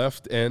a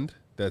left end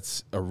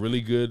that's a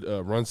really good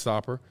run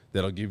stopper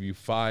that'll give you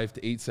 5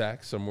 to 8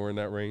 sacks, somewhere in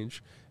that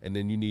range. And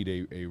then you need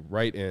a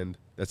right end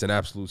that's an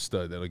absolute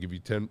stud that'll give you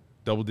 10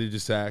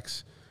 double-digit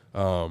sacks.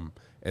 And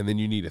then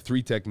you need a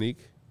 3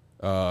 technique,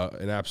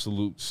 an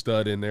absolute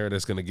stud in there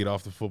that's going to get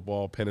off the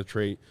football,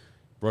 penetrate,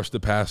 rush the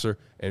passer,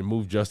 and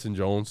move Justin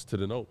Jones to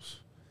the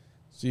nose.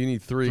 So you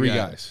need 3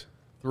 guys.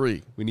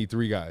 3. We need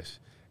 3 guys.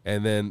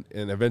 And then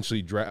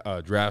eventually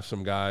draft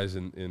some guys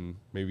in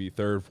maybe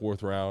 3rd,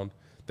 4th round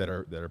that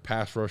are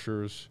pass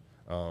rushers.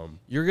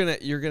 You're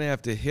gonna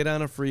have to hit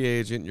on a free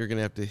agent. You're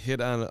gonna have to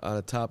hit on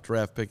a top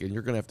draft pick, and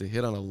you're gonna have to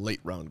hit on a late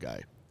round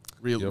guy.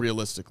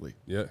 Realistically,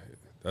 yeah,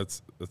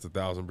 that's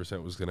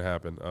 1,000% what's gonna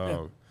happen.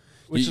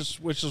 Which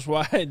is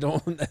why I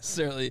don't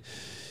necessarily,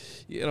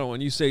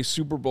 when you say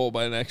Super Bowl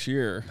by next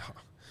year,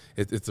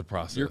 it's a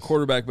process. Your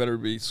quarterback better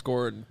be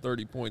scoring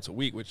 30 points a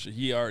week, which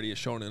he already has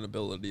shown an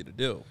ability to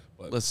do.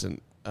 But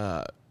listen,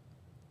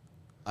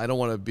 I don't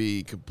want to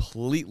be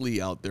completely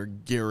out there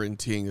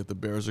guaranteeing that the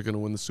Bears are going to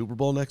win the Super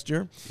Bowl next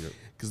year,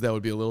 because that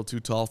would be a little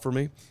too tall for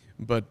me.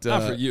 But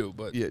not for you,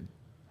 but yeah,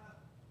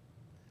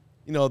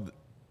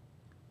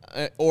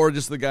 or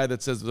just the guy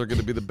that says they're going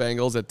to be the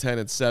Bengals at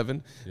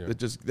 10-7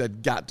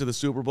 that got to the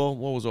Super Bowl.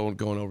 What was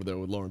going over there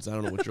with Lawrence? I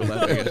don't know what you're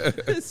laughing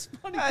at. It's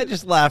funny. I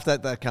just laughed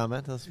at that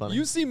comment. That's funny.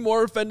 You seem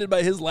more offended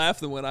by his laugh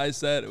than when I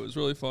said it. Was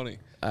really funny.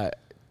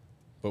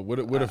 But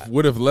what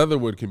if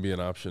Leatherwood can be an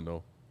option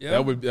though? Yeah.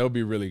 That would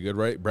be really good,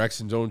 right?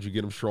 Braxton Jones, you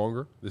get him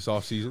stronger this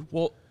offseason.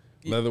 Well,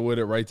 Leatherwood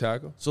at right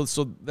tackle. So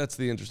that's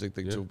the interesting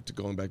thing to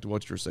going back to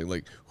what you're saying.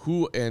 Like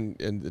who and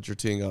that you're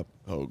teeing up.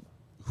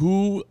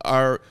 Who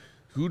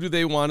do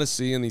they want to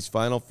see in these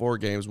final 4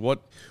 games?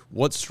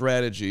 What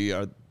strategy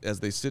are,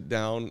 as they sit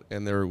down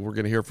and we're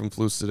going to hear from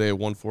Flus today at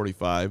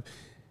 1:45,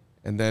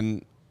 and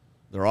then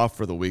they're off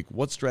for the week.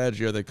 What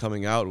strategy are they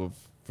coming out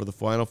for the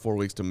final 4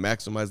 weeks to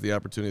maximize the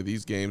opportunity of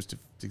these games to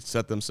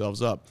set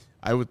themselves up.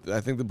 I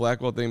think the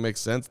Blackwell thing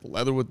makes sense. The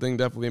Leatherwood thing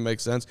definitely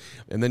makes sense.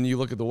 And then you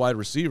look at the wide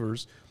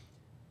receivers.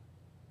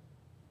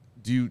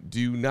 Do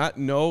you not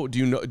know? Do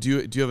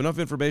you have enough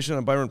information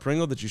on Byron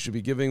Pringle that you should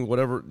be giving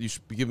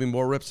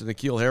more reps to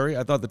N'Keal Harry?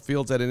 I thought that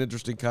Fields had an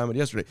interesting comment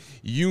yesterday.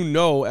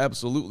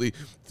 Absolutely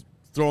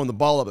throwing the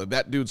ball up,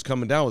 that dude's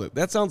coming down with it.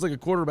 That sounds like a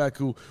quarterback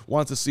who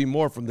wants to see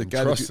more from the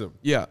guy. Trust him.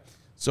 Yeah.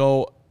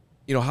 So,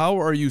 how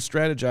are you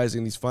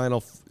strategizing these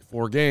final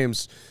 4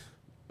 games,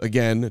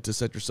 again, to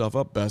set yourself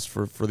up best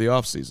for the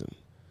offseason?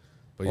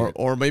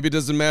 Or maybe it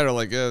doesn't matter.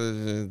 Like,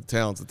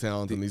 talent's the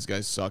talent, and these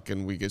guys suck,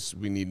 and we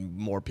need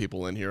more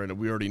people in here, and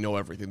we already know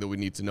everything that we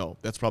need to know.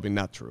 That's probably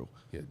not true.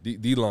 Yeah,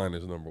 D-line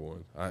is number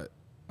one.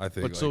 I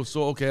think. But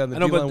okay, on the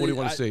D-line, what do you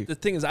want to see? The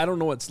thing is, I don't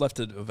know what's left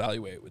to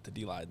evaluate with the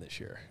D-line this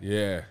year.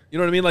 Yeah. You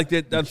know what I mean? Like,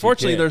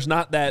 unfortunately, there's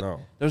not that.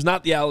 No. There's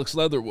not the Alex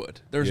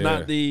Leatherwood. There's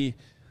not the.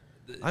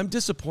 I'm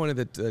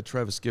disappointed that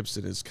Travis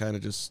Gibson has kind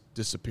of just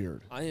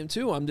disappeared. I am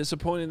too. I'm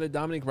disappointed that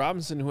Dominic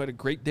Robinson, who had a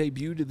great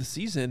debut to the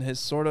season, has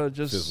sort of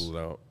just fizzled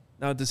out.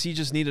 Now, does he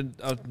just need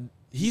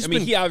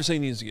he obviously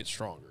needs to get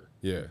stronger.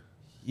 Yeah.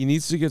 He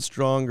needs to get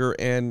stronger,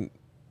 and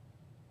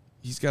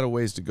he's got a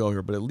ways to go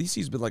here, but at least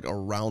he's been, like,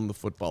 around the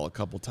football a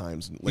couple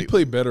times lately. He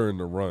played better in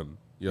the run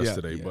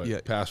yesterday,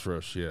 but pass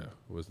rush,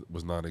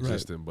 was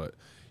non-existent. Right. But,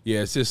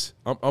 it's just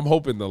I'm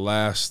hoping the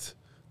last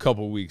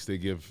couple weeks they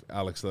give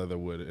Alex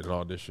Leatherwood an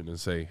audition and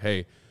say,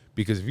 hey,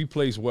 because if he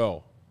plays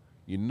well,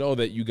 you know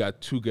that you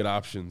got 2 good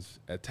options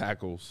at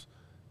tackles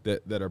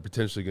that are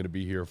potentially going to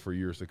be here for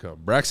years to come.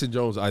 Braxton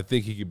Jones, I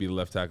think he could be the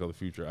left tackle of the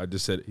future. I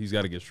just said he's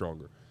got to get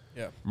stronger.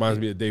 Yeah. Reminds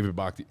me of David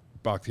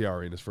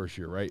Bakhtiari in his first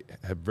year, right?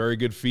 Had very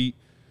good feet,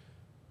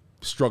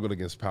 struggled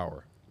against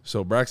power.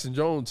 So Braxton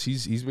Jones,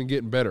 he's been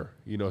getting better,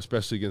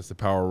 especially against the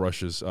power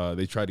rushes.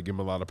 They tried to give him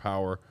a lot of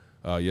power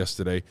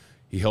yesterday.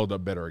 He held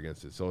up better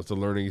against it. So it's a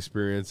learning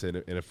experience,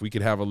 and if we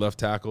can have a left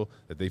tackle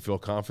that they feel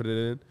confident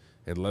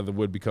in and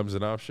Leatherwood becomes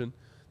an option,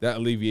 that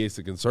alleviates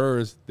the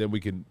concerns. Then we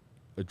can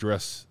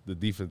address the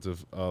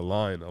defensive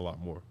line a lot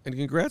more. And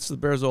congrats to the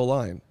Bears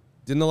O-line.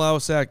 Didn't allow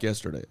a sack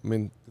yesterday. I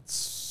mean,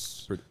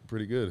 it's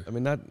pretty good. I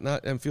mean,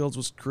 not and Fields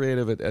was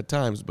creative at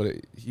times, but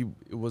it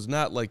was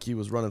not like he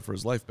was running for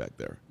his life back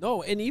there.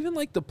 No, and even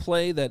like the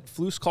play that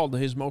Flus called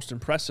his most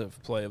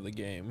impressive play of the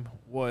game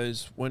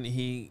was when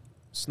he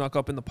snuck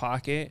up in the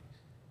pocket,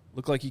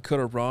 looked like he could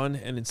have run,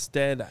 and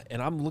instead,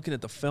 and I'm looking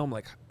at the film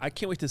like, I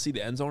can't wait to see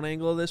the end zone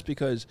angle of this,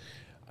 because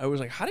I was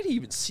like, how did he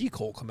even see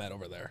Cole Kmet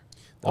over there?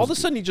 All of a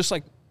sudden, he just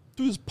like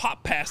threw his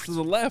pop pass to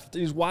the left,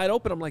 and he's wide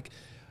open. I'm like,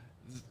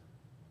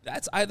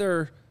 that's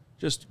either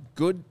just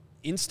good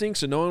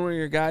instincts and knowing where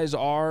your guys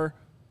are,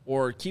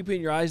 or keeping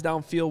your eyes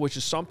downfield, which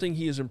is something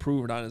he has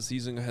improved on as the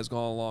season has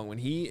gone along. When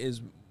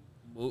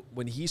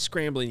he's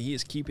scrambling, he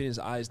is keeping his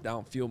eyes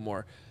downfield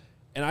more.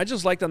 And I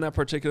just liked on that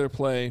particular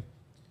play,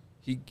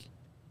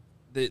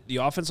 the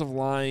offensive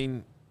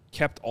line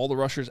kept all the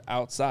rushers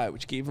outside,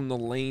 which gave him the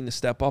lane to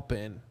step up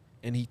in.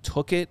 And he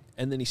took it,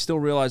 and then he still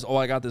realized,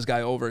 I got this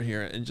guy over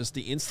here. And just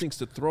the instincts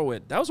to throw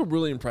it, that was a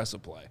really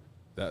impressive play.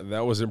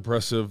 That was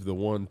impressive, the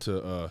one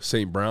to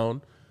St.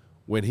 Brown.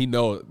 When he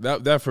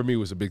that for me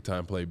was a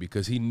big-time play,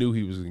 because he knew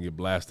he was going to get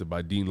blasted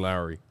by Dean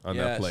Lowry on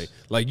that play.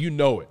 Like, you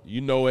know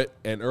it.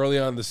 And early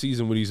on in the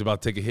season when he's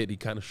about to take a hit, he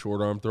kind of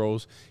short-arm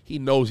throws. He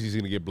knows he's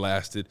going to get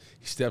blasted.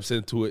 He steps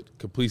into it,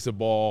 completes the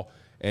ball,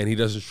 and he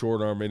doesn't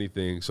short-arm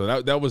anything.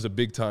 So that was a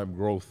big-time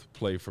growth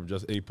play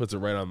and he puts it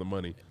right on the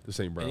money to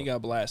St. Brown. And he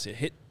got blasted.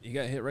 He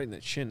got hit right in the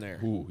chin there.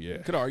 Ooh, yeah.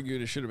 Could have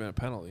argued it should have been a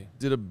penalty.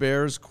 Did a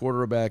Bears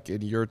quarterback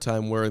in your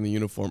time wearing the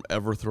uniform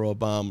ever throw a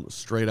bomb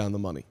straight on the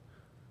money,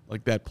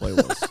 like that play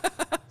was?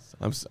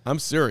 I'm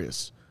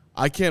serious.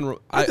 I can't.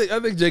 I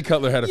think Jay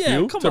Cutler had a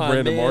few to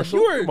Brandon Marshall.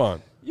 Come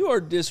on. You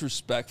are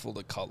disrespectful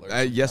to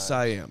Cutler. Yes,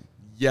 I am.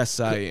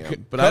 Yes, I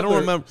am. But Cutler, I don't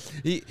remember.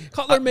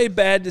 Cutler made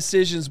bad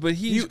decisions, but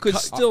he could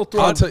still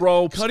throw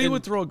ropes. Cuddy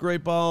would throw a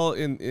great ball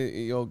in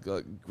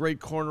great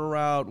corner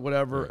route,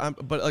 whatever. Yeah.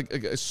 But like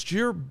a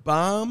sheer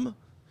bomb.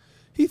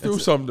 He threw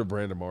something to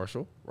Brandon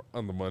Marshall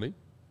on the money.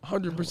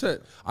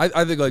 100%.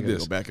 I think like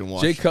this. Go back and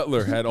watch. Jay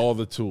Cutler had all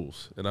the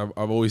tools, and I've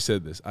always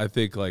said this. I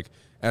think like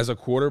as a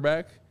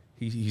quarterback,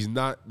 he's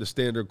not the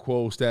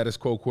status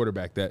quo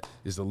quarterback that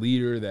is the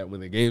leader. That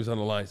when the game's on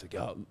the line, he's like,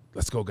 "Yo,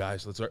 let's go,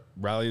 guys. Let's start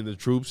rallying the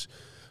troops."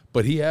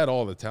 But he had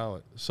all the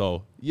talent.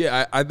 So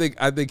yeah, I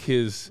think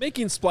his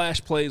making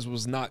splash plays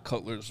was not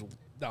Cutler's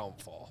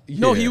downfall. Yeah.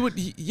 No, he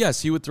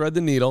would thread the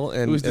needle,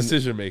 and it was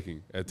decision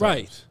making at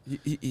times.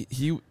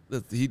 Right.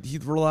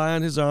 He'd rely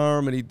on his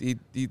arm, and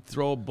he'd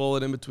throw a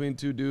bullet in between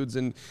two dudes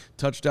and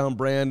touchdown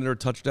Brandon or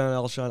touchdown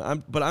Alshon.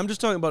 I'm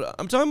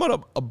talking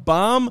about a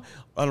bomb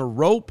on a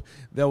rope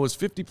that was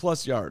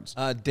 50+ yards.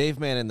 Dave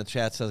Mann in the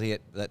chat says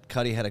that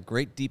Cuddy had a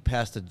great deep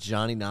pass to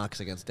Johnny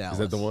Knox against Dallas. Is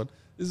that the one?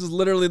 This is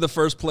literally the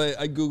first play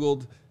I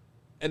Googled.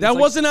 And that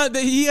wasn't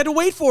he had to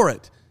wait for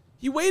it.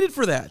 He waited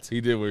for that. He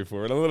did wait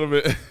for it a little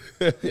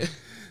bit.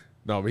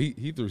 No, but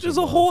he threw. There's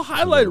a whole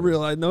highlight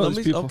reel. I know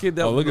people. Okay,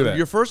 look at that.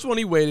 Your first one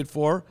he waited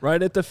for.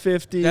 Right at the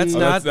 50. That's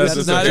not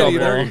it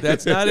either.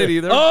 That's not it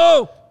either.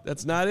 Oh!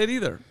 That's not it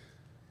either.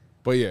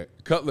 But yeah,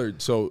 Cutler.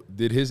 So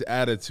did his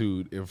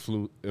attitude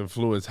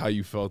influence how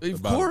you felt about it?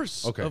 Of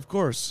course. Okay. Of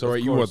course. So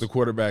you want the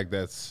quarterback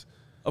that's...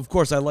 Of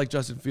course, I like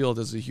Justin Fields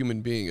as a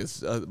human being.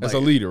 As a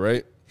leader,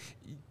 right?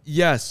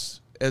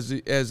 Yes. As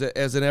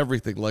in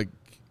everything. Like,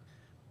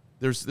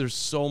 there's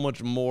so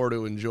much more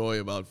to enjoy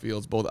about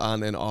Fields, both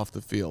on and off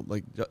the field.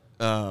 Like,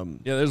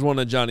 there's one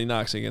of Johnny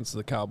Knox against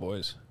the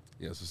Cowboys.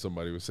 Yeah, so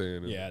somebody was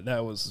saying. Yeah,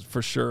 that was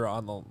for sure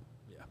on the.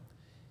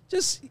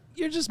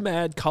 You're just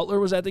mad. Cutler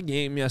was at the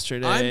game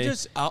yesterday. I'm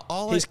just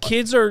his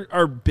kids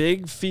are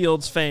big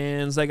Fields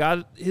fans. They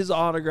got his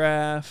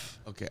autograph.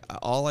 Okay,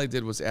 all I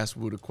did was ask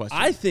Wood a question.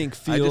 I think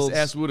Fields. I just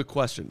asked Wood a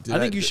question. I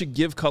think you should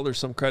give Cutler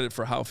some credit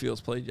for how Fields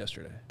played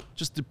yesterday.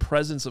 Just the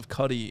presence of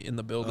Cuddy in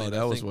the building. Oh,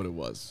 that was what it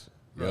was.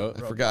 Yeah, I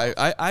forgot.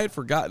 I had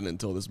forgotten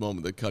until this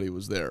moment that Cuddy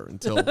was there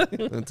until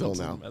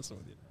now.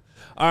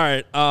 All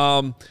right,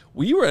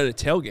 we were at a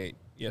tailgate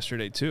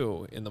yesterday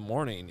too. In the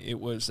morning, it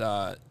was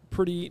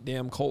pretty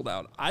damn cold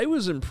out. I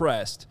was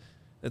impressed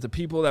that the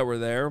people that were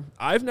there.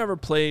 I've never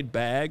played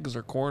bags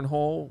or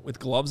cornhole with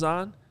gloves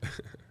on,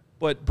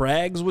 but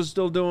Braggs was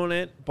still doing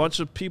it. Bunch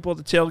of people at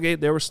the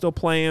tailgate, they were still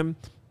playing,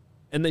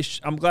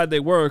 and I'm glad they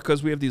were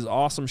because we have these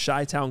awesome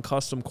Chi-Town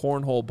custom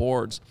cornhole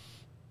boards.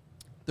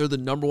 They're the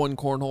 #1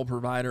 cornhole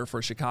provider for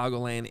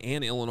Chicagoland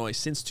and Illinois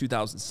since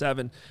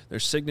 2007. Their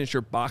signature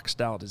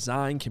box-style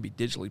design can be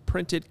digitally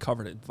printed,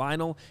 covered in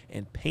vinyl,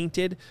 and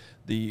painted.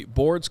 The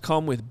boards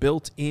come with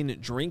built-in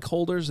drink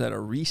holders that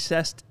are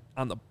recessed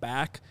on the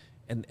back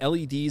and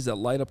LEDs that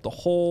light up the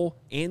hole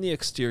and the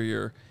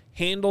exterior,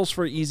 handles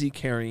for easy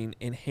carrying,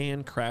 and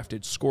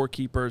handcrafted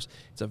scorekeepers.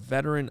 It's a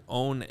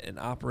veteran-owned and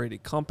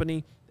operated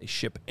company. They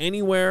ship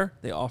anywhere.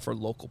 They offer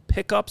local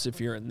pickups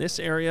if you're in this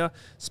area,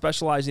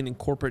 specializing in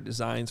corporate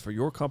designs for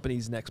your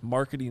company's next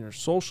marketing or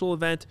social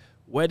event,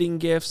 wedding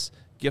gifts,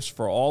 gifts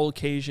for all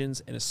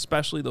occasions, and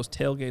especially those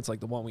tailgates like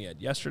the one we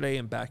had yesterday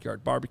and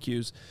backyard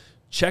barbecues.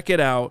 Check it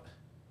out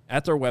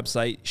at their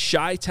website,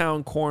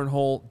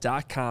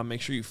 ChiTownCornhole.com.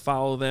 Make sure you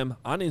follow them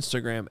on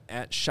Instagram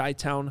at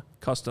Chi-Town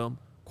Custom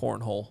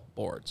Cornhole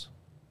Boards.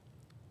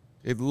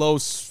 It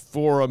Los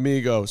Four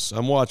Amigos.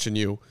 I'm watching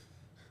you.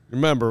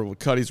 Remember,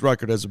 Cuddy's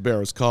record as a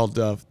Bear is called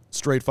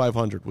straight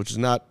 500, which is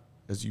not,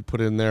 as you put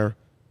in there,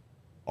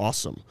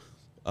 awesome.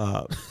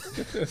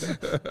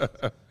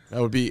 That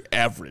would be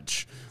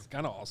average. It's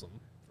kind of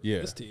awesome for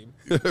this team.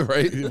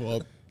 Right?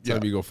 Well,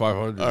 time you go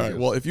 500. All right.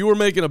 Well, if you were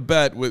making a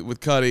bet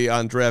with Cuddy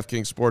on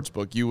DraftKings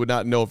Sportsbook, you would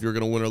not know if you were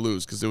going to win or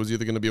lose because it was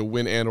either going to be a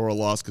win and or a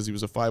loss because he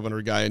was a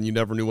 500 guy and you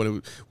never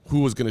knew who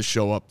was going to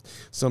show up.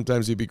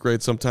 Sometimes he'd be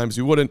great, sometimes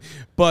he wouldn't.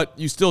 But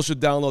you still should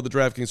download the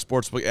DraftKings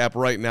Sportsbook app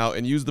right now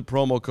and use the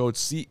promo code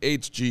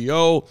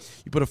CHGO.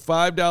 You put a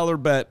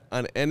 $5 bet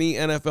on any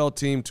NFL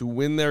team to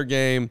win their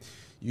game.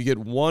 You get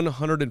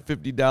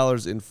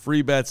 $150 in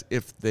free bets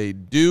if they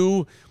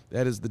do.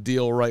 That is the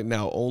deal right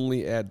now,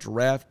 only at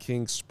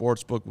DraftKings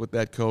Sportsbook with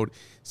that code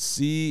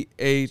CHGO.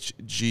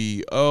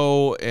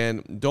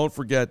 And don't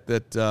forget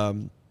that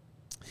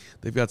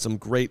they've got some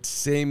great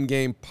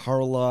same-game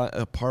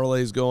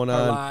parlays going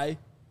on.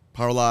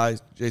 Parlay,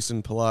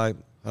 Jason Parlay,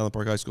 Highland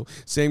Park High School.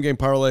 Same-game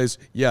parlays,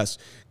 yes.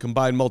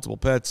 Combine multiple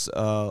bets,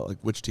 like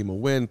which team will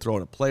win, throw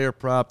in a player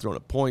prop, throw in a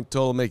point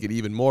total, make it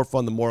even more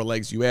fun. The more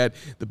legs you add,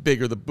 the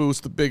bigger the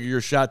boost, the bigger your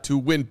shot to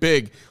win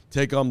big.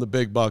 Take home the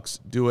big bucks.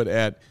 Do it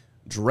at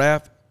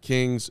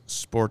DraftKings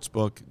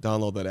Sportsbook.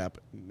 Download that app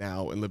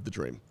now and live the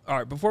dream. All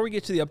right, before we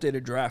get to the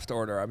updated draft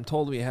order, I'm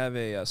told we have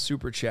a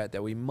super chat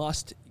that we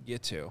must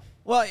get to.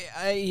 Well,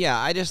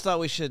 I just thought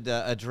we should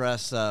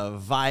address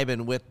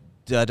vibing with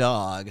the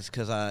dogs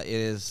because it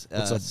is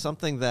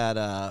something that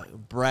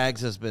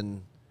Braggs has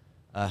been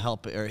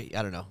helping, or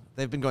I don't know.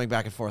 They've been going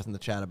back and forth in the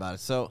chat about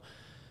it. So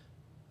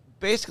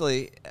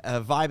basically,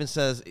 Vibin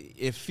says,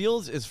 if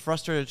Fields is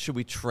frustrated, should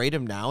we trade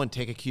him now and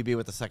take a QB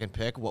with the second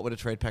pick? What would a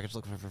trade package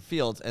look for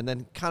Fields? And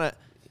then kind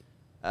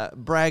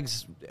of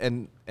Braggs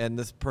and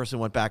this person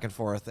went back and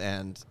forth,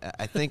 and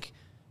I think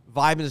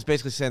Vibin is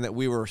basically saying that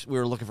we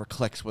were looking for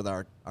clicks with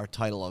our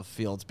title of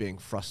Fields being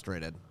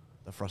frustrated.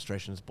 The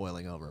frustration is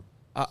boiling over.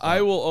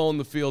 I will own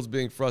the Fields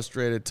being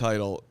frustrated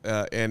title,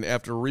 and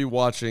after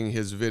rewatching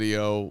his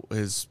video,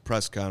 his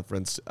press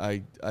conference,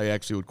 I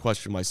actually would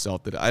question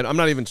myself that I'm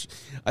not even.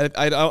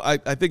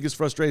 I think his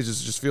frustration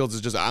is just Fields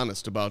is just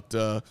honest about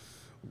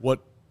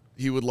what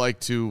he would like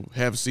to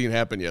have seen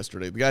happen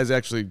yesterday. The guy's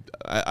actually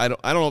I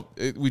don't know.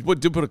 We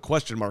did put a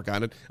question mark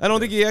on it. I don't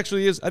think he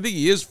actually is. I think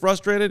he is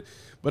frustrated,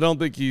 but I don't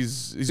think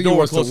he's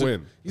nowhere close to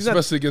win,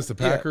 especially against the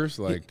Packers.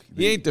 Yeah,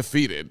 he ain't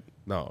defeated.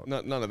 No,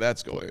 none of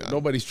that's going on.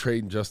 Nobody's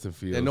trading Justin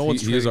Fields. And no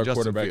one's he is our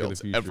Justin quarterback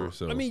Fields of the future. Ever.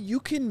 So. I mean, you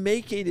can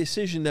make a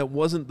decision that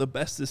wasn't the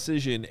best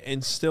decision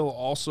and still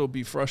also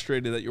be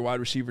frustrated that your wide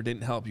receiver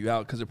didn't help you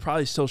out because it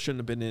probably still shouldn't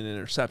have been an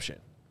interception.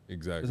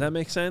 Exactly. Does that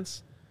make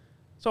sense?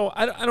 So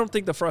I don't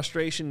think the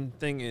frustration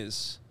thing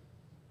is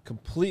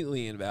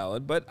completely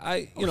invalid. But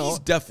he's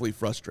definitely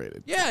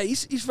frustrated. Yeah,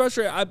 he's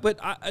frustrated. But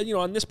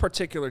on this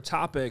particular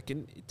topic,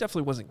 and it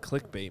definitely wasn't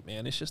clickbait,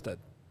 man. It's just a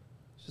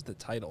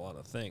title on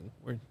a thing.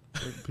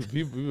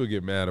 People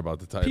get mad about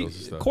the titles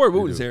and stuff. Corey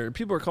Wooten's here.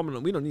 People are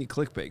coming. We don't need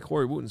clickbait.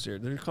 Corey Wooten's here.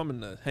 They're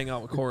coming to hang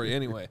out with Corey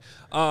anyway.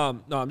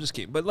 No, I'm just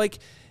kidding. But like,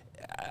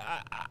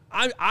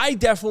 I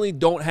definitely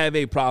don't have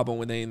a problem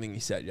with anything he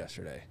said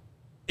yesterday,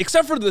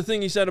 except for the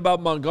thing he said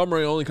about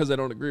Montgomery. Only because I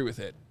don't agree with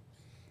it.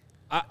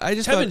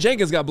 Tevin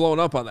Jenkins got blown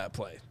up on that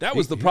play. That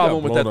was the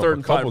problem with that 3rd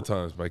and 5. A couple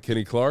times by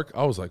Kenny Clark.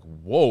 I was like,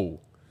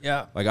 whoa.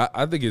 Yeah. Like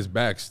I think his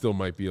back still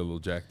might be a little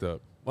jacked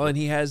up. Well, and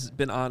he has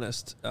been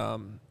honest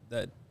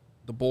that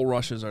the bull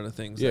rushes are the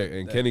things.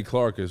 Yeah, Kenny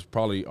Clark is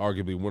probably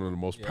arguably one of the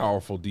most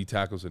powerful D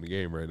tackles in the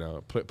game right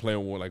now.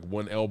 Playing with like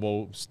one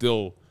elbow,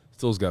 still's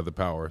got the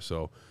power.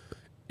 So,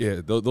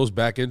 yeah, those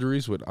back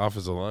injuries with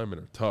offensive linemen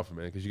are tough,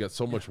 man, because you got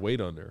so much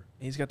weight on there.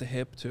 He's got the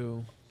hip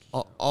too.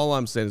 All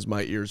I'm saying is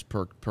my ears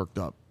perked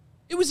up.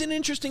 It was an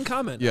interesting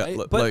comment. Yeah, right?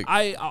 But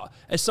I,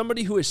 as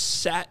somebody who has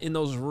sat in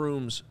those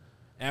rooms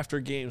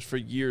after games for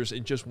years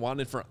and just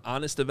wanted for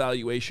honest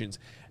evaluations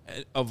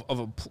of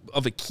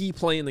a key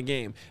play in the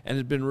game and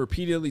had been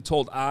repeatedly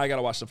told, I got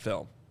to watch the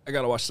film. I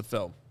got to watch the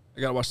film. I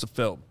got to watch the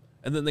film.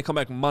 And then they come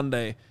back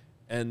Monday,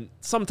 and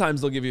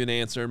sometimes they'll give you an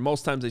answer.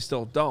 Most times they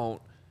still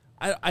don't.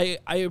 I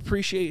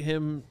appreciate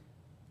him.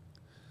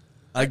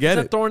 I get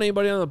it. Not throwing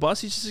anybody on the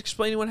bus. He's just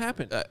explaining what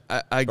happened.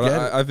 I get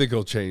it. I think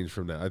he'll change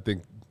from that. I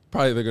think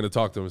probably they're going to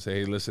talk to him and say,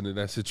 hey, listen, in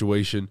that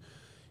situation,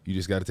 you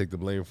just got to take the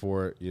blame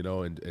for it,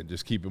 and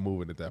just keep it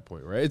moving at that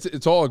point, right?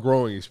 It's all a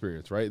growing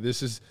experience, right?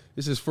 This is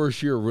his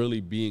first year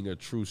really being a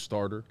true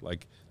starter,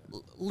 like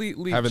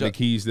having the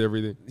keys to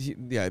everything.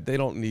 They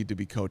don't need to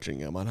be coaching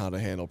him on how to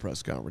handle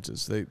press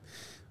conferences.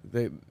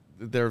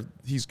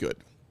 He's good.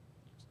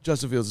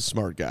 Justin Fields is a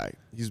smart guy.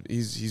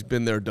 He's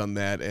been there, done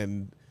that,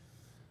 and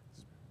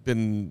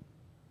been,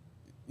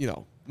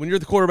 when you're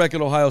the quarterback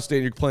at Ohio State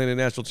and you're playing in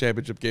national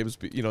championship games,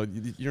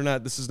 you're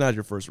not. This is not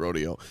your first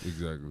rodeo.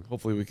 Exactly.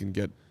 Hopefully we can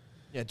get.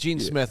 Yeah, Gene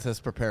Smith has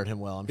prepared him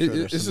well. I'm sure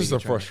this is a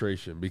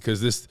frustration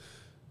because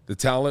the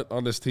talent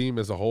on this team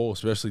as a whole,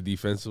 especially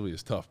defensively,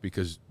 is tough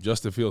because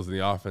Justin Fields and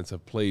the offense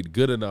have played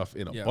good enough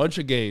in a bunch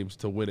of games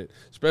to win it,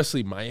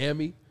 especially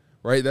Miami,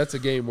 right? That's a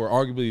game where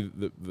arguably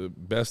the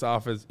best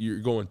offense, you're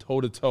going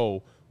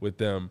toe-to-toe with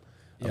them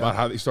about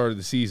how they started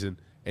the season,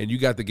 and you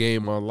got the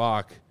game on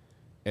lock.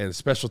 And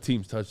special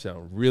teams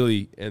touchdown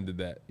really ended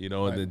that,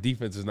 and the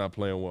defense is not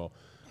playing well.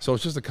 So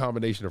it's just a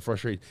combination of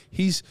frustration.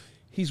 He's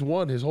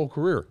won his whole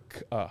career,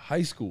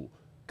 high school,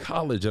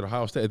 college at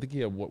Ohio State. I think he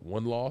had,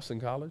 one loss in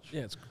college?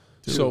 Yeah, it's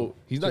so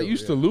he's not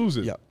used to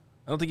losing. Yeah.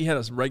 I don't think he had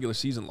a regular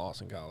season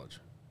loss in college.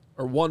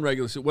 Or one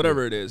regular season,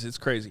 whatever it is. It's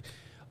crazy.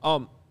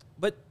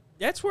 But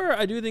that's where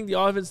I do think the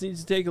offense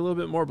needs to take a little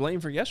bit more blame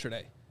for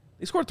yesterday.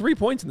 They scored 3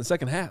 points in the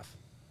second half.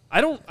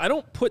 I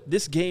don't put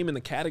this game in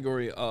the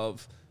category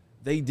of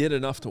they did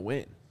enough to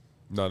win.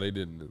 No, they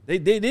didn't. They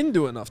didn't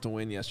do enough to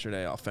win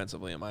yesterday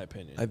offensively, in my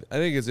opinion. I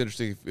think it's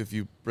interesting if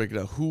you break it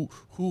out.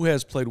 Who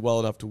has played well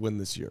enough to win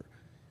this year?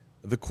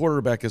 The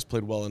quarterback has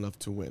played well enough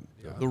to win.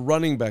 Yeah. The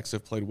running backs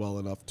have played well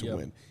enough to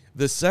win.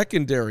 The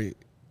secondary,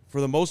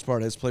 for the most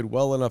part, has played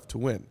well enough to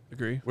win.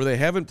 Agree. Where they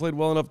haven't played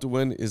well enough to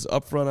win is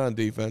up front on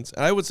defense.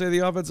 And I would say the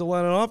offensive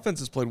line on offense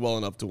has played well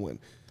enough to win.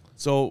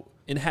 So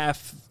in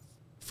half,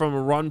 from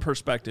a run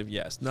perspective,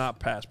 yes,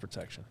 not pass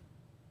protection.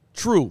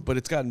 True, but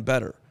it's gotten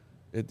better.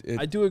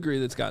 I do agree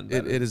that it's gotten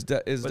better. It is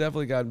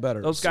definitely gotten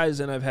better. Those guys,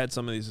 and I've had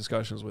some of these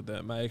discussions with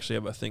them. I actually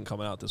have a thing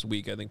coming out this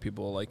week. I think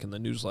people will like in the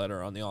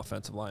newsletter on the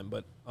offensive line.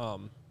 But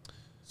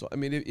so I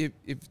mean,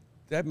 if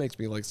that makes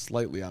me like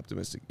slightly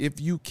optimistic.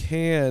 If you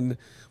can,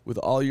 with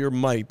all your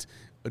might,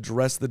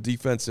 address the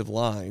defensive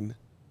line.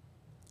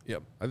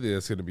 Yep, I think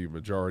that's going to be a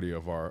majority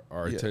of our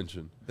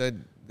attention.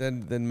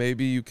 Then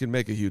maybe you can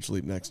make a huge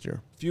leap next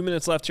year. A few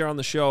minutes left here on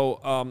the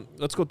show.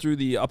 Let's go through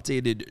the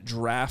updated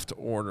draft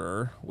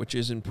order, which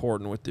is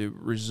important with the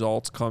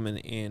results coming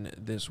in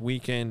this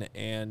weekend.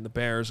 And the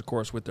Bears, of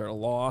course, with their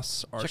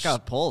loss. Check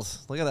out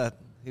Pulse. Look at that.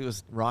 He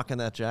was rocking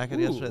that jacket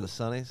yesterday, the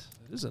Sunnies.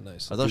 It is a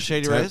nice. Are those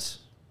Shady Rays?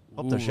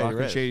 Hope they're Shady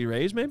Rays. Shady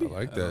Rays, maybe? I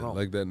like that. I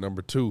like that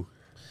number 2.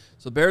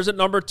 So the Bears at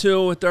number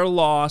 2 with their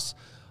loss.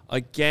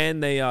 Again,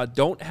 they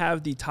don't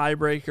have the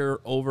tiebreaker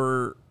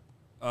over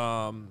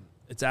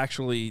it's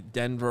actually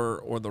Denver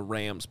or the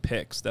Rams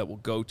picks that will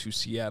go to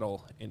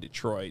Seattle and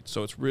Detroit.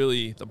 So it's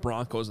really the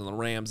Broncos and the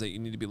Rams that you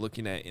need to be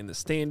looking at in the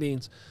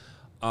standings.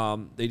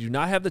 They do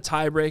not have the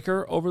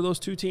tiebreaker over those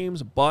two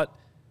teams, but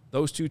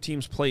those two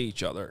teams play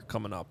each other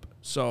coming up.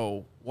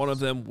 So one of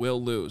them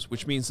will lose,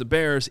 which means the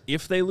Bears,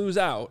 if they lose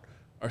out,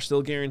 are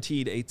still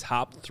guaranteed a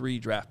top 3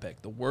 draft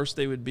pick. The worst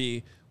they would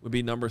be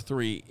number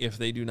 3 if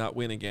they do not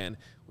win again,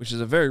 which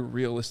is a very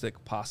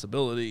realistic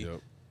possibility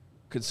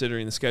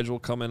considering the schedule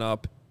coming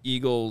up.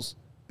 Eagles,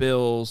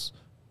 Bills,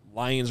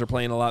 Lions are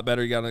playing a lot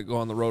better. You got to go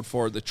on the road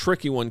for it. The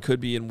tricky one could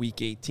be in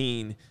Week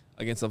 18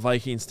 against a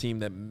Vikings team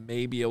that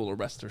may be able to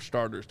rest their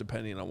starters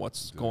depending on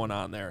what's going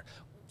on there.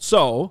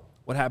 So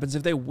what happens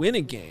if they win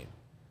a game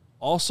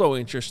Also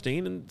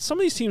interesting, and some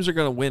of these teams are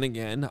going to win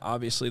again,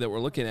 obviously, that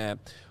we're looking at.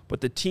 But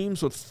the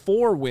teams with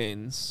 4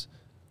 wins,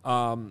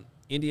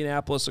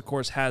 Indianapolis, of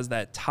course, has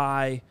that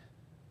tie,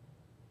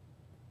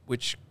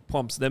 which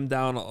pumps them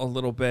down a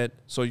little bit.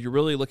 So you're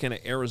really looking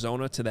at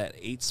Arizona to that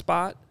 8th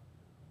spot.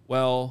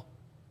 Well,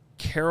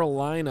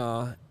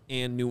 Carolina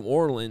and New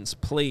Orleans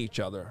play each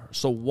other.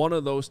 So one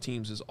of those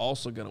teams is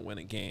also going to win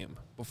a game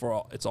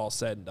before it's all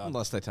said and done.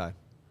 Unless they tie.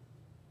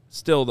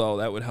 Still, though,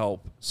 that would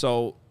help.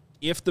 So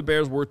if the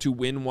Bears were to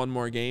win one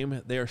more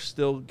game, they are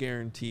still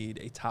guaranteed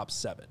a top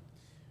 7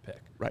 pick.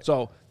 Right.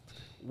 So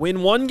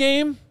win one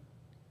game,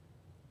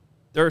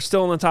 they're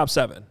still in the top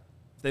 7.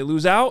 If they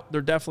lose out,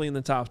 they're definitely in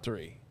the top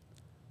 3.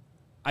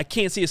 I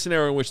can't see a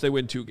scenario in which they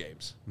win 2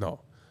 games.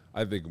 No.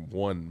 I think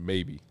 1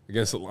 maybe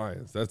against the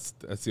Lions. That's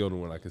the only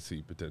one I could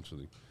see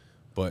potentially.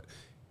 But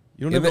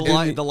you don't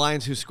have the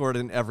Lions who scored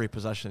in every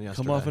possession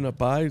yesterday. Come off in a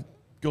bye,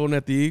 going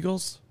at the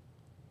Eagles.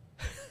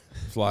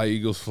 Fly,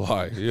 Eagles,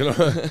 fly. You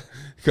know,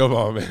 come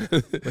on, man.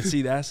 But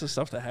see, that's the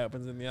stuff that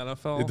happens in the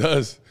NFL. It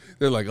does.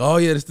 They're like, oh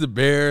yeah, it's the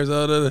Bears,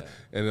 and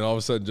then all of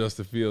a sudden,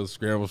 Justin Fields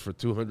scrambles for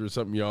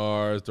 200-something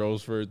yards,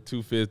 throws for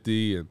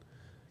 250, and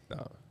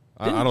no.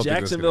 Didn't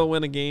Jacksonville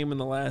win a game in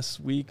the last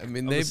week of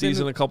the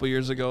season a couple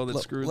years ago that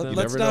screwed them?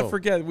 Let's not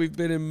forget, we've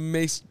been in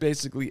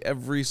basically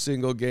every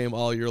single game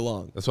all year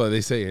long. That's why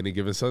they say any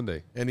given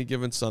Sunday. Any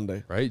given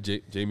Sunday. Right?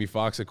 Jamie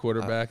Foxx at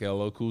quarterback,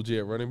 LL Cool J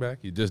at running back.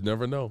 You just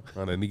never know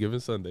on any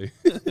given Sunday.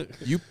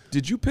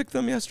 Did you pick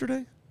them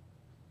yesterday?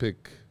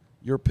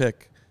 Your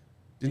pick.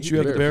 Didn't you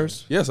have the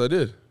Bears? Yes, I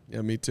did. Yeah,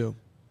 me too.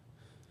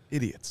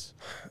 Idiots.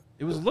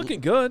 It was looking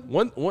good.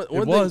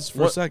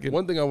 For a second.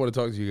 One thing I want to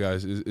talk to you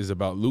guys is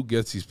about Luke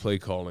Getsy's play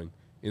calling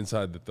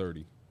inside the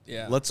 30.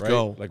 Yeah. Let's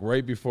go. Like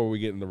right before we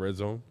get in the red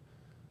zone.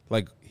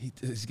 Like he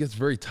gets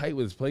very tight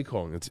with his play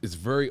calling. It's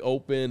very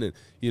open and,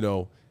 you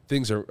know,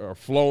 things are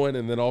flowing.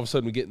 And then all of a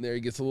sudden we get in there, he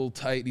gets a little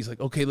tight. And he's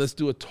like, okay, let's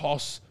do a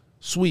toss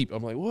sweep.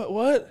 I'm like,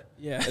 what?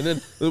 Yeah. And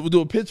then we'll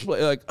do a pitch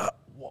play. Like,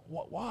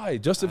 why?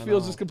 Justin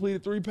Fields just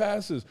completed 3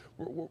 passes.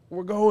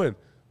 We're going.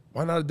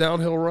 Why not a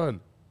downhill run?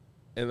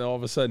 And then all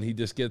of a sudden he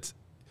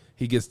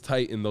gets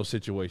tight in those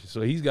situations.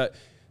 So he's got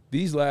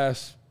these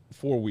last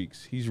 4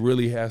 weeks, he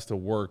really has to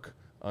work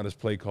on his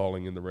play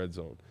calling in the red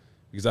zone.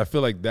 Because I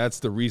feel like that's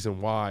the reason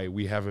why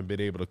we haven't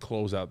been able to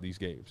close out these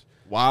games.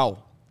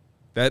 Wow.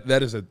 That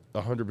is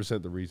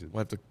 100% the reason. We'll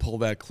have to pull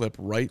that clip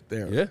right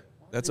there. Yeah.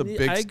 That's a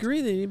big. I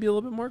agree. They need to be a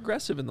little bit more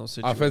aggressive in those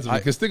situations. Offensively.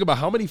 Because think about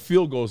how many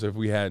field goals have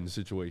we had in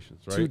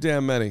situations, right? Too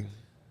damn many.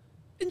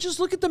 And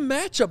just look at the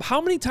matchup. How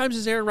many times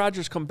has Aaron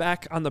Rodgers come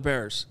back on the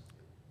Bears?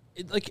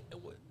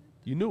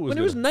 You knew it was when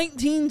it was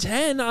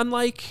 19-10, I'm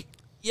like,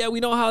 yeah, we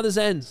know how this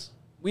ends.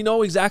 We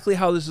know exactly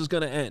how this is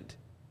going to end.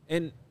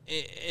 And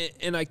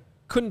I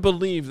couldn't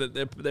believe that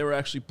they were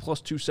actually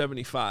plus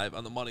 275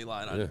 on the money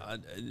line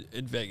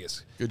in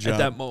Vegas. Good job. At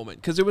that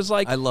moment. Because it was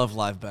like, I love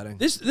live betting.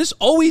 This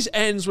always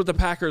ends with the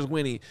Packers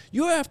winning.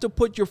 You have to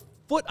put your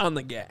foot on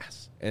the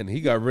gas. And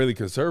he got really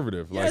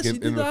conservative. Yes,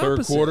 like in the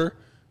third quarter,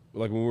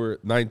 like when we were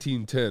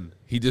 19-10,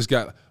 he just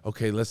got,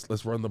 okay,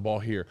 let's run the ball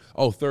here.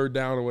 Oh, third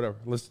down or whatever.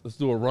 Let's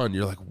do a run.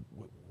 You're like,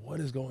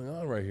 what is going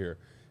on right here?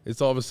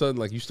 It's all of a sudden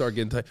like you start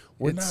getting tight.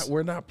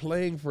 We're not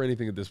playing for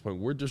anything at this point.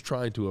 We're just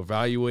trying to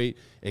evaluate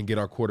and get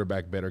our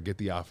quarterback better, get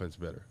the offense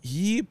better.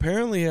 He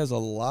apparently has a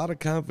lot of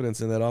confidence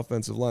in that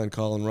offensive line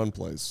calling run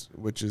plays,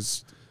 which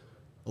is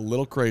a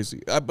little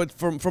crazy. But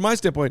from my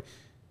standpoint,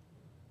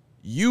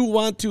 you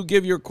want to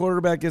give your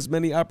quarterback as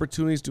many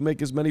opportunities to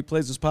make as many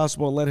plays as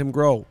possible and let him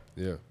grow.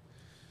 Yeah.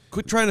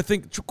 Quit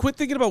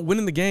thinking about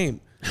winning the game.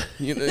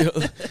 You know,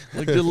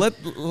 like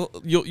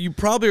you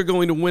probably are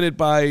going to win it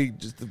by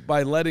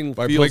letting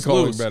Fields play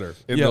calling loose. better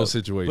in those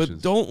situations.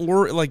 But don't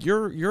worry, like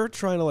you're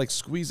trying to like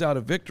squeeze out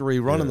a victory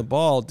running the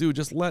ball, dude.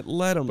 Just let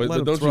him.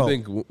 But don't throw.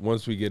 you think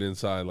once we get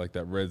inside like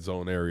that red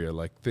zone area,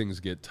 like things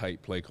get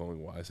tight play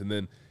calling wise, and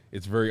then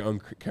it's very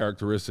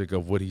uncharacteristic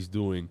of what he's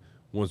doing.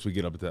 Once we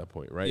get up at that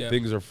point, right? Yeah.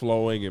 Things are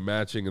flowing and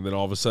matching, and then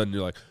all of a sudden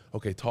you're like,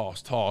 okay,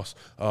 toss.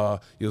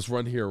 Let's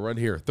run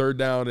here. Third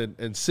down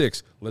and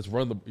 6. Let's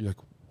run you're like,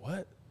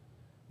 what?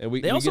 And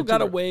they also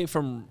got away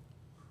from,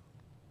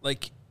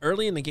 like,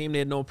 early in the game they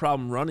had no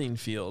problem running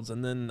Fields,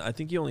 and then I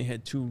think he only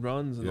had 2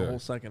 runs in the whole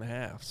second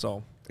half.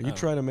 So are you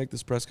trying to make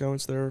this press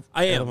conference there?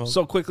 I am.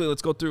 So quickly,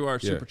 let's go through our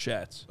super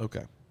chats.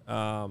 Okay.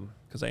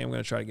 Because I am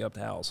going to try to get up to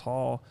Hal's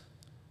Hall.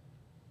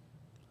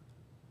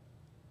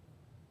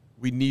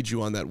 We need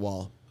you on that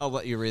wall. I'll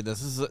let you read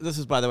this. This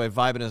is by the way,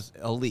 Vibin is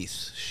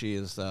Elise. She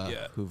is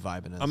who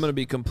Vibin is. I'm going to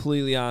be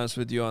completely honest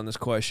with you on this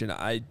question.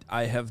 I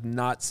have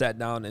not sat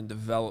down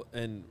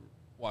and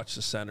watched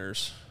the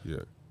centers. Yeah.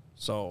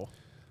 So,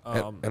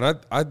 and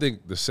I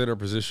think the center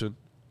position,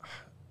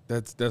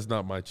 that's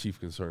not my chief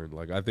concern.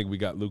 Like I think we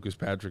got Lucas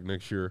Patrick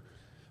next year.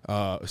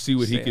 See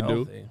what he can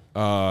do.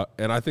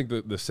 And I think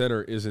the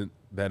center isn't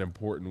that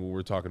important when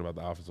we're talking about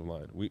the offensive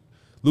line.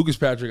 Lucas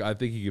Patrick, I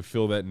think he can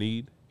fill that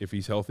need if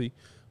he's healthy,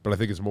 but I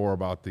think it's more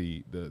about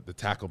the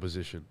tackle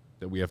position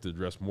that we have to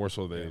address more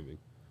so than anything.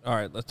 All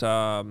right, let's.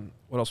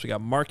 What else we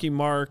got? Marky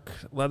Mark,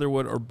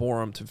 Leatherwood, or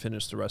Borum to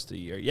finish the rest of the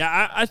year.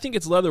 Yeah, I think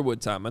it's Leatherwood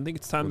time. I think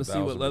it's time to see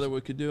what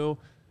Leatherwood could do.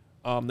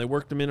 They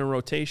worked him in a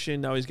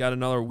rotation. Now he's got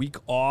another week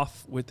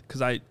off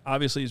because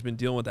obviously he's been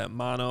dealing with that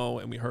mono,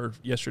 and we heard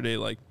yesterday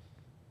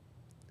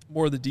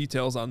more of the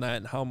details on that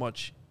and how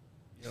much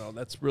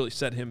that's really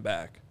set him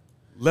back.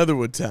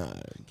 Leatherwood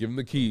time. Give him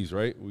the keys,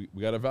 right? We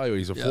got to evaluate.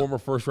 He's a former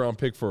first-round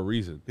pick for a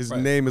reason. His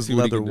name is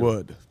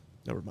Leatherwood.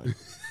 Never mind.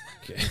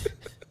 Okay.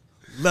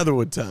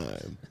 Leatherwood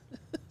time.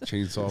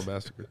 Chainsaw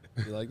Massacre.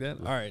 You like that?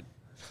 All right.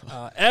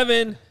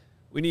 Evan,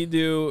 we need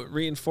to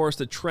reinforce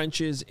the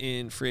trenches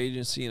in free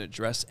agency and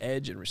address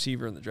edge and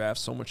receiver in the draft.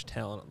 So much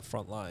talent on the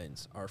front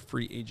lines. Our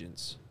free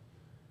agents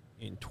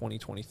in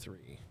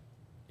 2023.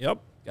 Yep.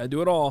 Got to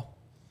do it all.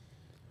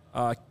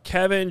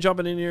 Kevin,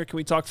 jumping in here. Can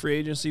we talk free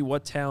agency?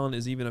 What talent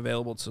is even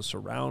available to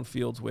surround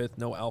fields with?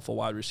 No alpha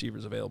wide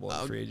receivers available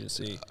in free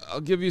agency.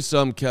 I'll give you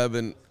some,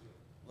 Kevin.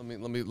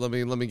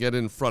 Let me get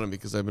in front of me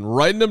because I've been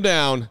writing them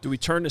down. Do we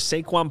turn to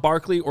Saquon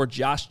Barkley or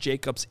Josh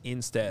Jacobs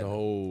instead?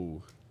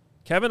 No.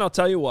 Kevin, I'll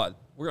tell you what.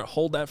 We're going to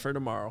hold that for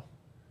tomorrow.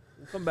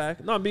 We'll come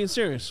back. No, I'm being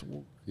serious.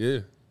 Yeah.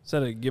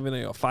 Instead of giving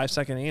a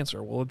 5-second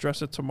answer, we'll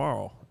address it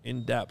tomorrow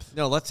in depth.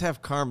 No, let's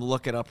have Carm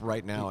look it up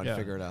right now and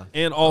figure it out.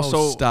 And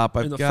also stop.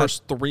 in the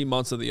first 3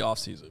 months of the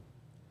offseason.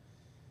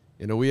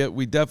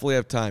 We definitely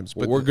have times.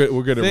 But we're good.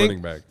 We're good at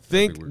running back.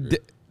 Think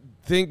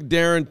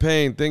Darren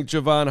Payne. Think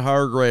Javon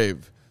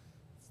Hargrave.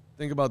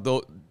 Think about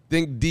those.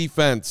 Think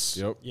defense.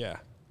 Yep. Yeah.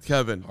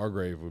 Kevin.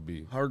 Hargrave would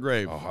be.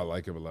 Hargrave. Oh, I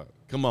like him a lot.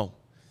 Come on.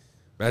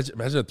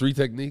 Imagine a 3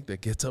 technique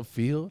that gets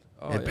upfield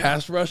and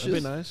pass rushes.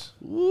 That'd be nice.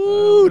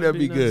 Woo, that'd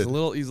be good.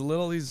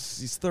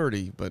 He's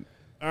 30, but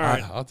all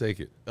right. I'll take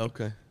it.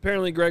 Okay.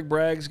 Apparently, Greg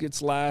Braggs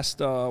gets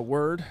last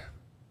word.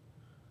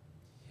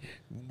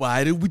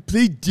 Why did we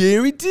play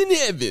Darrington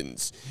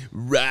Evans?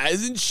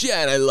 Rise and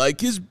shine. I like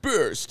his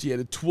burst. He had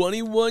a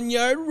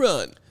 21-yard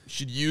run.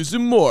 Should use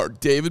him more.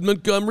 David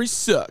Montgomery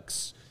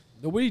sucks.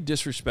 Nobody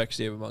disrespects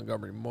David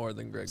Montgomery more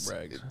than Greg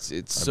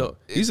Braggs.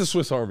 He's a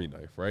Swiss Army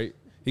knife, right?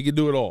 He can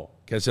do it all.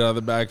 Catch it out of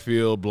the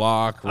backfield,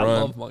 block, run.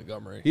 I love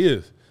Montgomery. He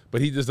is.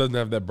 But he just doesn't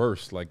have that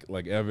burst like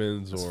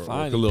Evans or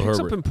fine. Khalil He picks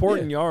Herbert. up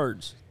important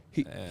yards.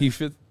 He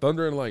fits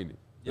thunder and lightning.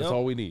 That's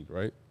all we need,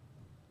 right?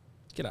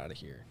 Get out of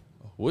here.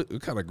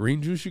 What kind of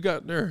green juice you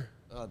got in there?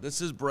 This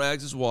is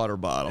Braggs' water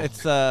bottle.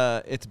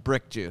 It's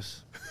brick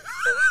juice.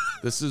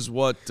 This is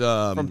what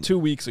from 2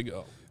 weeks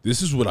ago.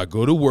 This is what I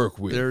go to work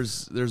with.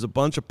 There's a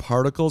bunch of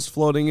particles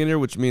floating in here,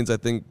 which means I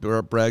think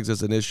Braggs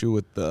has an issue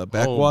with the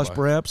backwash,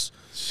 perhaps.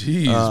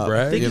 Jeez,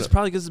 Braggs. I think it's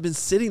probably because it's been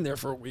sitting there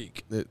for a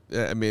week.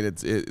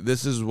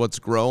 This is what's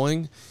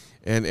growing,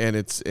 and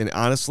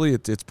honestly,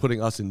 it's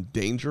putting us in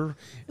danger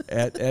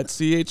at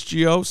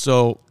CHGO.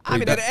 So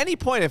at any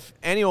point, if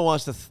anyone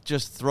wants to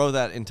just throw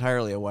that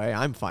entirely away,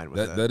 I'm fine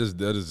with that. That is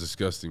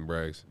disgusting,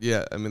 Braggs.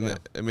 Yeah,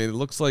 it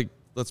looks like.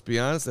 Let's be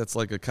honest, that's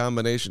like a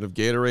combination of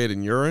Gatorade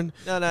and urine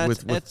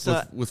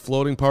with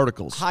floating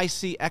particles. High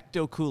C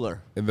Ecto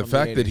Cooler. And the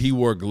fact that he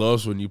wore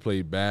gloves when you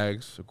played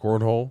bags, a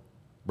cornhole,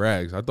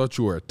 Braggs, I thought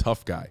you were a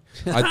tough guy.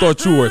 I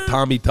thought you were a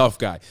Tommy tough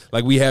guy,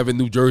 like we have in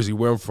New Jersey,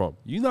 where I'm from.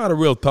 You're not a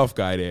real tough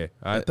guy there.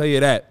 I tell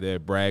you that, there,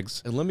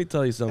 Braggs. And let me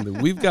tell you something.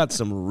 We've got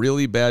some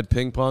really bad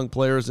ping pong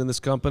players in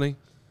this company.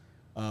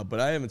 But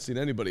I haven't seen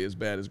anybody as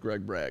bad as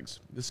Greg Braggs.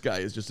 This guy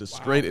is just a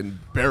straight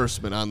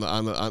embarrassment on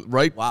the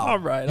right. Wow. All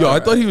right. Yo,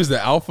 I thought he was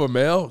the alpha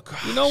male.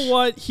 Gosh. You know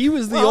what? He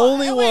was the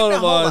only one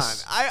of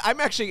us. I'm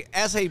actually,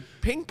 as a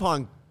ping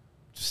pong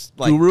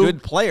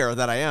good player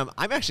that I am,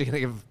 I'm actually going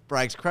to give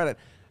Braggs credit.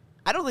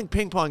 I don't think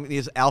ping pong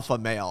is alpha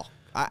male.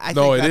 I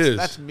think it is.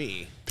 That's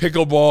me.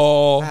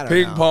 Pickleball,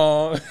 ping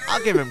pong.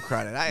 I'll give him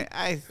credit.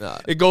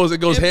 It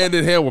goes hand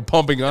in hand with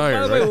pumping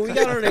iron. By the way, right? when we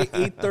got on an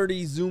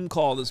 8:30 Zoom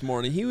call this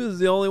morning, he was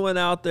the only one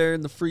out there in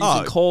the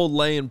freezing cold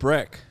laying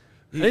brick.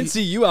 I didn't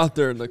see you out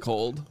there in the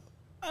cold.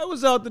 I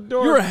was out the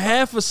door. You were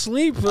half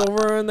asleep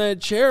over in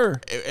that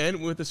chair.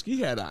 And with a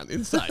ski hat on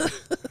inside.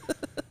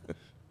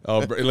 Oh,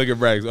 look at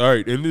Braggs. All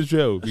right, end the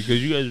show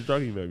because you guys are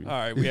talking about me. All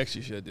right, we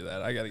actually should do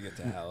that. I got to get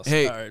to Alice.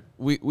 Hey, all right.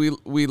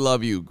 we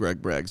love you,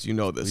 Greg Braggs. You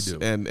know this. We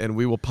do. And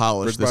we will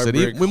polish Brick this. by And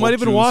brick, we might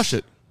even juice. wash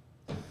it.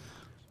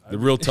 The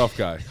real tough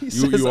guy.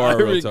 You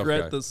are a real tough guy. I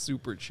regret the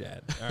super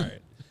chat. All right.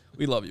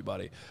 We love you,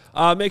 buddy.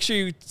 Make sure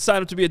you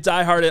sign up to be a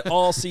diehard at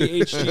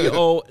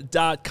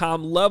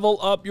allchgo.com. Level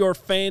up your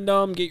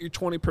fandom. Get your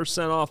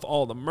 20% off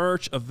all the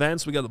merch,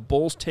 events. We got the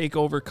Bulls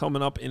Takeover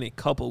coming up in a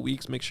couple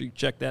weeks. Make sure you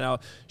check that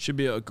out. Should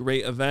be a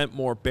great event.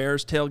 More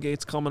Bears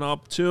tailgates coming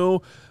up,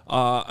 too.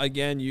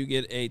 Again, you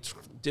get a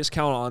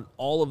discount on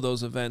all of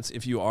those events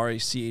if you are a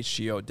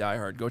CHGO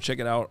diehard. Go check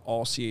it out,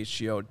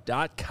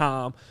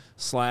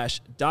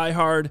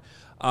 allchgo.com/diehard.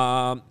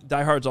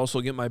 Diehards also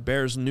get my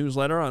Bears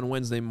newsletter on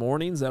Wednesday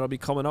mornings. That'll be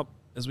coming up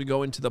as we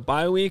go into the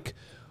bye week.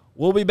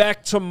 We'll be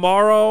back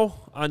tomorrow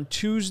on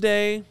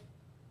Tuesday. Do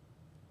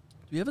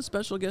we have a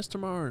special guest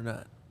tomorrow or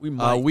not? We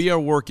might. We are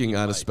working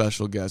on a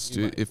special guest.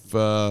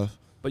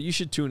 But you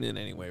should tune in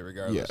anyway,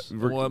 regardless. Yeah,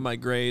 we'll have my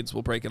grades.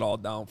 We'll break it all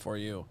down for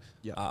you.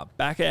 Yeah.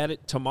 Back at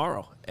it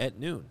tomorrow at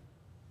noon.